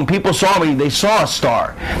sure that when people saw me, they saw a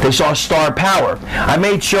star. They saw star power. I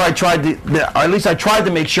made sure I tried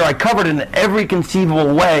to make sure I covered it in every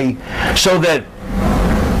conceivable way, so that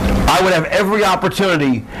I would have every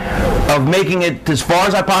opportunity of making it as far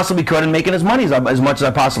as I possibly could and making as much as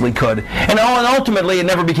I possibly could. And ultimately, it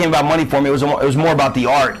never became about money for me. It was more about the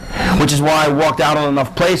art, which is why I walked out on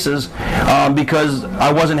enough places, because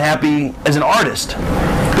I wasn't happy as an artist.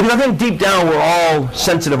 Because I think deep down we're all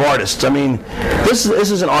sensitive artists. I mean, this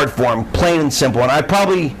is an art form, plain and simple. And I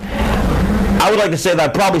would like to say that I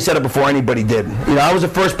probably said it before anybody did. I was the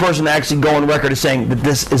first person to actually go on record as saying that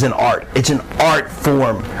this is an art. It's an art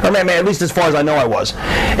form. At least as far as I know I was.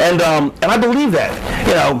 And I believe that.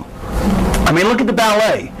 I mean, look at the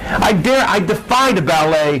ballet. I defy the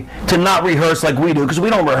ballet to not rehearse like we do, because we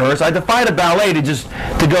don't rehearse. I defy the ballet to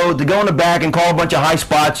go in the back and call a bunch of high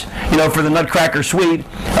spots, for the Nutcracker Suite.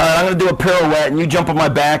 I'm going to do a pirouette, and you jump on my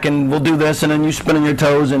back, and we'll do this, and then you spin on your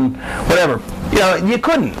toes, and whatever. You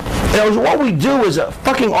couldn't. What we do is a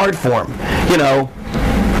fucking art form,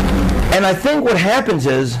 And I think what happens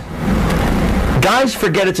is guys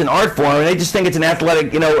forget it's an art form, and they just think it's an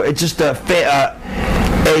athletic, it's just a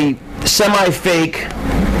semi-fake,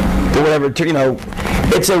 or whatever,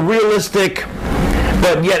 it's a realistic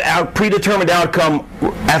but yet predetermined outcome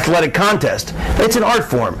athletic contest. It's an art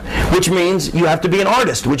form, which means you have to be an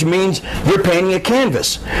artist, which means you're painting a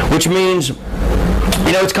canvas, which means,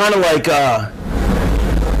 it's kind of like, I've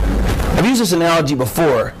used this analogy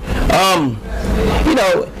before.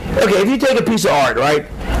 Okay, if you take a piece of art, right,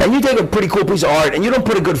 and you take a pretty cool piece of art and you don't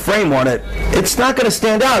put a good frame on it, it's not going to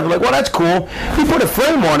stand out. You're like, well, that's cool. You put a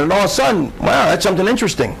frame on it, and all of a sudden, wow, that's something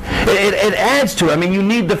interesting. It adds to it. I mean, you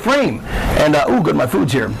need the frame. And, good, my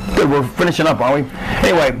food's here. Good, we're finishing up, aren't we?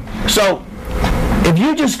 Anyway, so if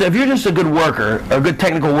you're just a good worker, a good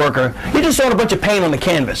technical worker, you're just throwing a bunch of paint on the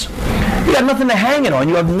canvas. You got nothing to hang it on.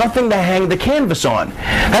 You have nothing to hang the canvas on.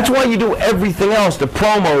 That's why you do everything else, the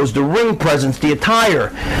promos, the ring presence, the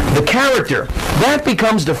attire, the character. That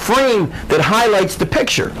becomes the frame that highlights the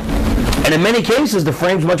picture. And in many cases, the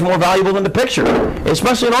frame's much more valuable than the picture,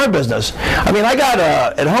 especially in our business. I mean,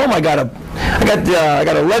 at home, I got a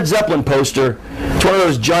Led Zeppelin poster. It's one of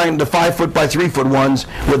those giant, the 5-foot by 3-foot ones,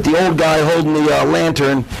 with the old guy holding the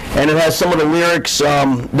lantern, and it has some of the lyrics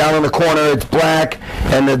down in the corner. It's black,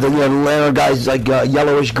 and the lantern guy's like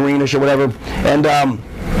yellowish, greenish, or whatever. And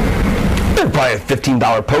probably a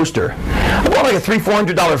 $15 poster. I bought like a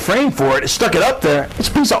 $300-400 frame for it. Stuck it up there. It's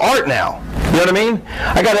a piece of art now. You know what I mean?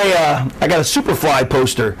 I got a Superfly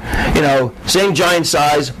poster. Same giant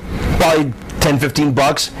size, probably $10-15.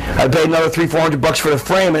 I paid another $300-400 for the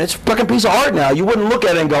frame, and it's a fucking piece of art now. You wouldn't look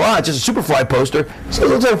at it and go, it's just a Superfly poster. It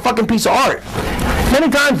looks like a fucking piece of art. Many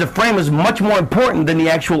times the frame is much more important than the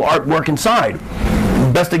actual artwork inside.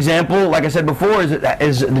 Best example, like I said before, is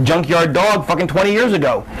the Junkyard Dog fucking 20 years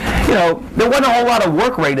ago. There wasn't a whole lot of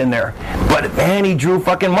work rate in there, but man, he drew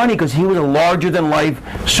fucking money because he was a larger-than-life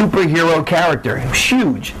superhero character. He was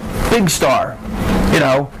huge, big star.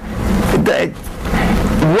 The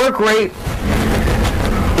work rate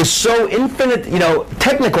is so infinite.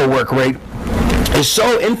 Technical work rate is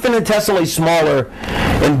so infinitesimally smaller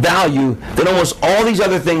in value than almost all these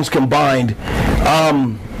other things combined.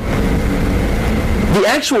 The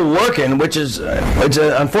actual working, which is,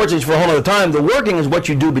 unfortunately, it's for a whole other time, the working is what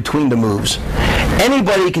you do between the moves.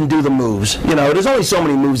 Anybody can do the moves. There's only so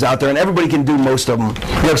many moves out there, and everybody can do most of them,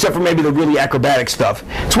 except for maybe the really acrobatic stuff.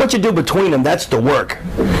 It's what you do between them. That's the work,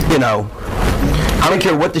 I don't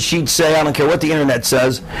care what the sheets say. I don't care what the internet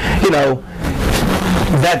says.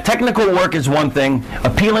 That technical work is one thing.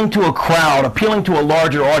 Appealing to a crowd, appealing to a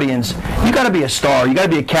larger audience, you got to be a star. You got to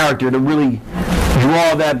be a character to really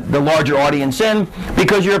draw the larger audience in,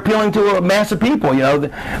 because you're appealing to a mass of people. Who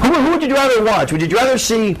would you rather watch? Would you rather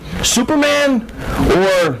see Superman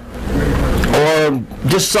or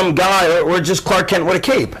just some guy, or just Clark Kent with a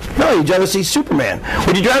cape? No, you'd rather see Superman.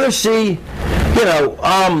 Would you rather see,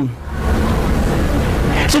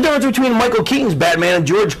 it's the difference between Michael Keaton's Batman and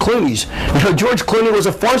George Clooney's. George Clooney was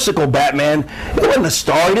a farcical Batman. He wasn't a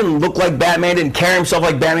star. He didn't look like Batman, didn't carry himself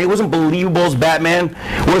like Batman. He wasn't believable as Batman.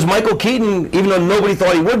 Whereas Michael Keaton, even though nobody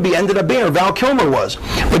thought he would be, ended up being, or Val Kilmer was.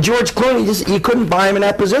 But George Clooney, you couldn't buy him in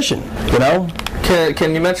that position,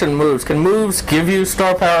 Can you mention moves? Can moves give you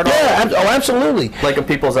star power at all? Yeah, absolutely. Like a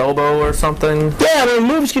people's elbow or something? Yeah,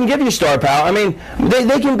 moves can give you star power.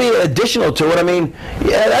 They can be additional to it.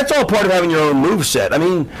 That's all part of having your own move set.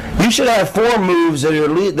 You should have 4 moves, at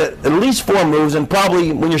least 4 moves, and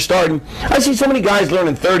probably when you're starting, I see so many guys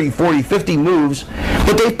learning 30, 40, 50 moves,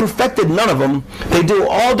 but they've perfected none of them. They do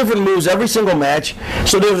all different moves every single match,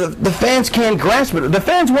 so the fans can't grasp it. The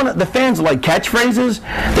fans like catchphrases,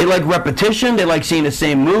 they like repetition, they like seeing the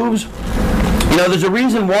same moves. There's a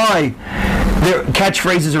reason why their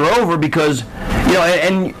catchphrases are over, because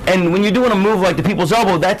and when you're doing a move like the people's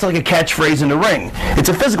elbow, that's like a catchphrase in the ring. It's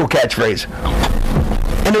a physical catchphrase.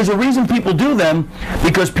 And there's a reason people do them,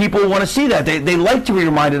 because people want to see that. They like to be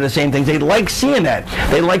reminded of the same things. They like seeing that.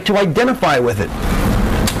 They like to identify with it.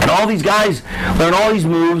 And all these guys learn all these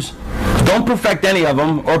moves, don't perfect any of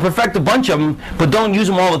them, or perfect a bunch of them, but don't use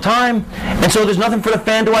them all the time. And so there's nothing for the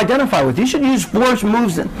fan to identify with. You should use 4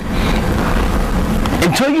 moves.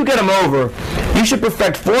 Until you get them over, You should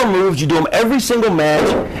perfect 4 moves. You do them every single match,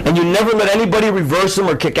 and you never let anybody reverse them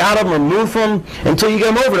or kick out of them or move from them until you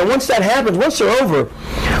get them over. And once that happens, once they're over,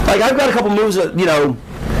 like I've got a couple moves that, you know,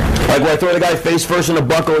 like when I throw the guy face first in the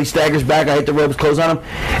buckle, he staggers back, I hit the ropes, close on him.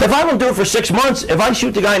 If I don't do it for 6 months, if I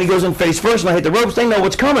shoot the guy and he goes in face first and I hit the ropes, they know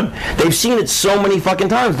what's coming. They've seen it so many fucking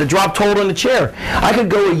times. The drop total in the chair. I could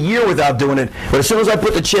go a year without doing it, but as soon as I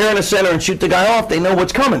put the chair in the center and shoot the guy off, they know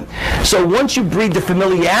what's coming. So once you breed the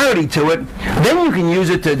familiarity to it, then you can use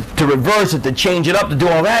it to reverse it, to change it up, to do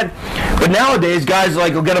all that. But nowadays, guys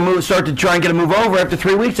like will get a move, start to try and get a move over. After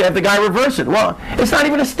 3 weeks, they have the guy reverse it. Well, it's not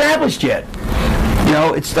even established yet. You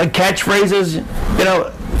know, it's like catchphrases. You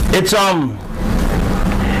know, it's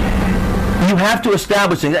you have to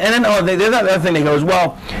establish things. And then the other thing that goes,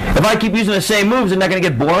 well, if I keep using the same moves, they're not going to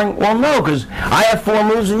get boring. Well, no, because I have 4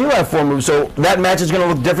 moves and you have 4 moves, so that match is going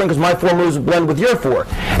to look different because my 4 moves blend with your 4,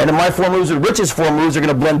 and then my 4 moves with Rich's 4 moves are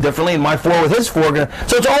going to blend differently, and my 4 with his 4 are going to.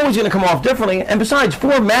 So it's always going to come off differently. And besides,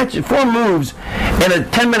 4 moves in a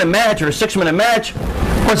 10-minute match or a 6-minute match.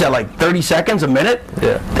 What's that, like 30 seconds, a minute?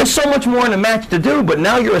 Yeah. There's so much more in the match to do, but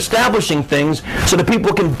now you're establishing things so that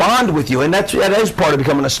people can bond with you, and that is part of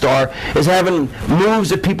becoming a star, is having moves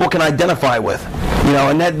that people can identify with. You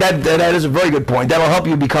know, and that is a very good point. That'll help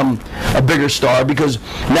you become a bigger star because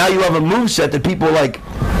now you have a move set that people like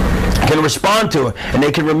can respond to it and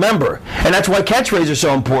they can remember. And that's why catchphrases are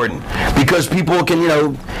so important, because people can, you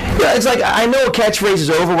know, it's like I know a catchphrase is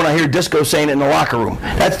over when I hear Disco saying it in the locker room.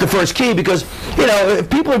 That's the first key, because, you know, if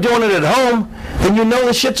people are doing it at home, then you know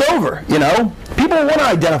the shit's over, you know? People want to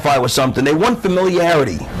identify with something. They want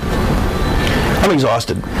familiarity. I'm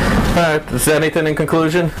exhausted. All right, is there anything in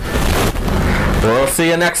conclusion? We'll see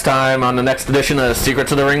you next time on the next edition of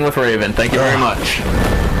Secrets of the Ring with Raven. Thank you very much.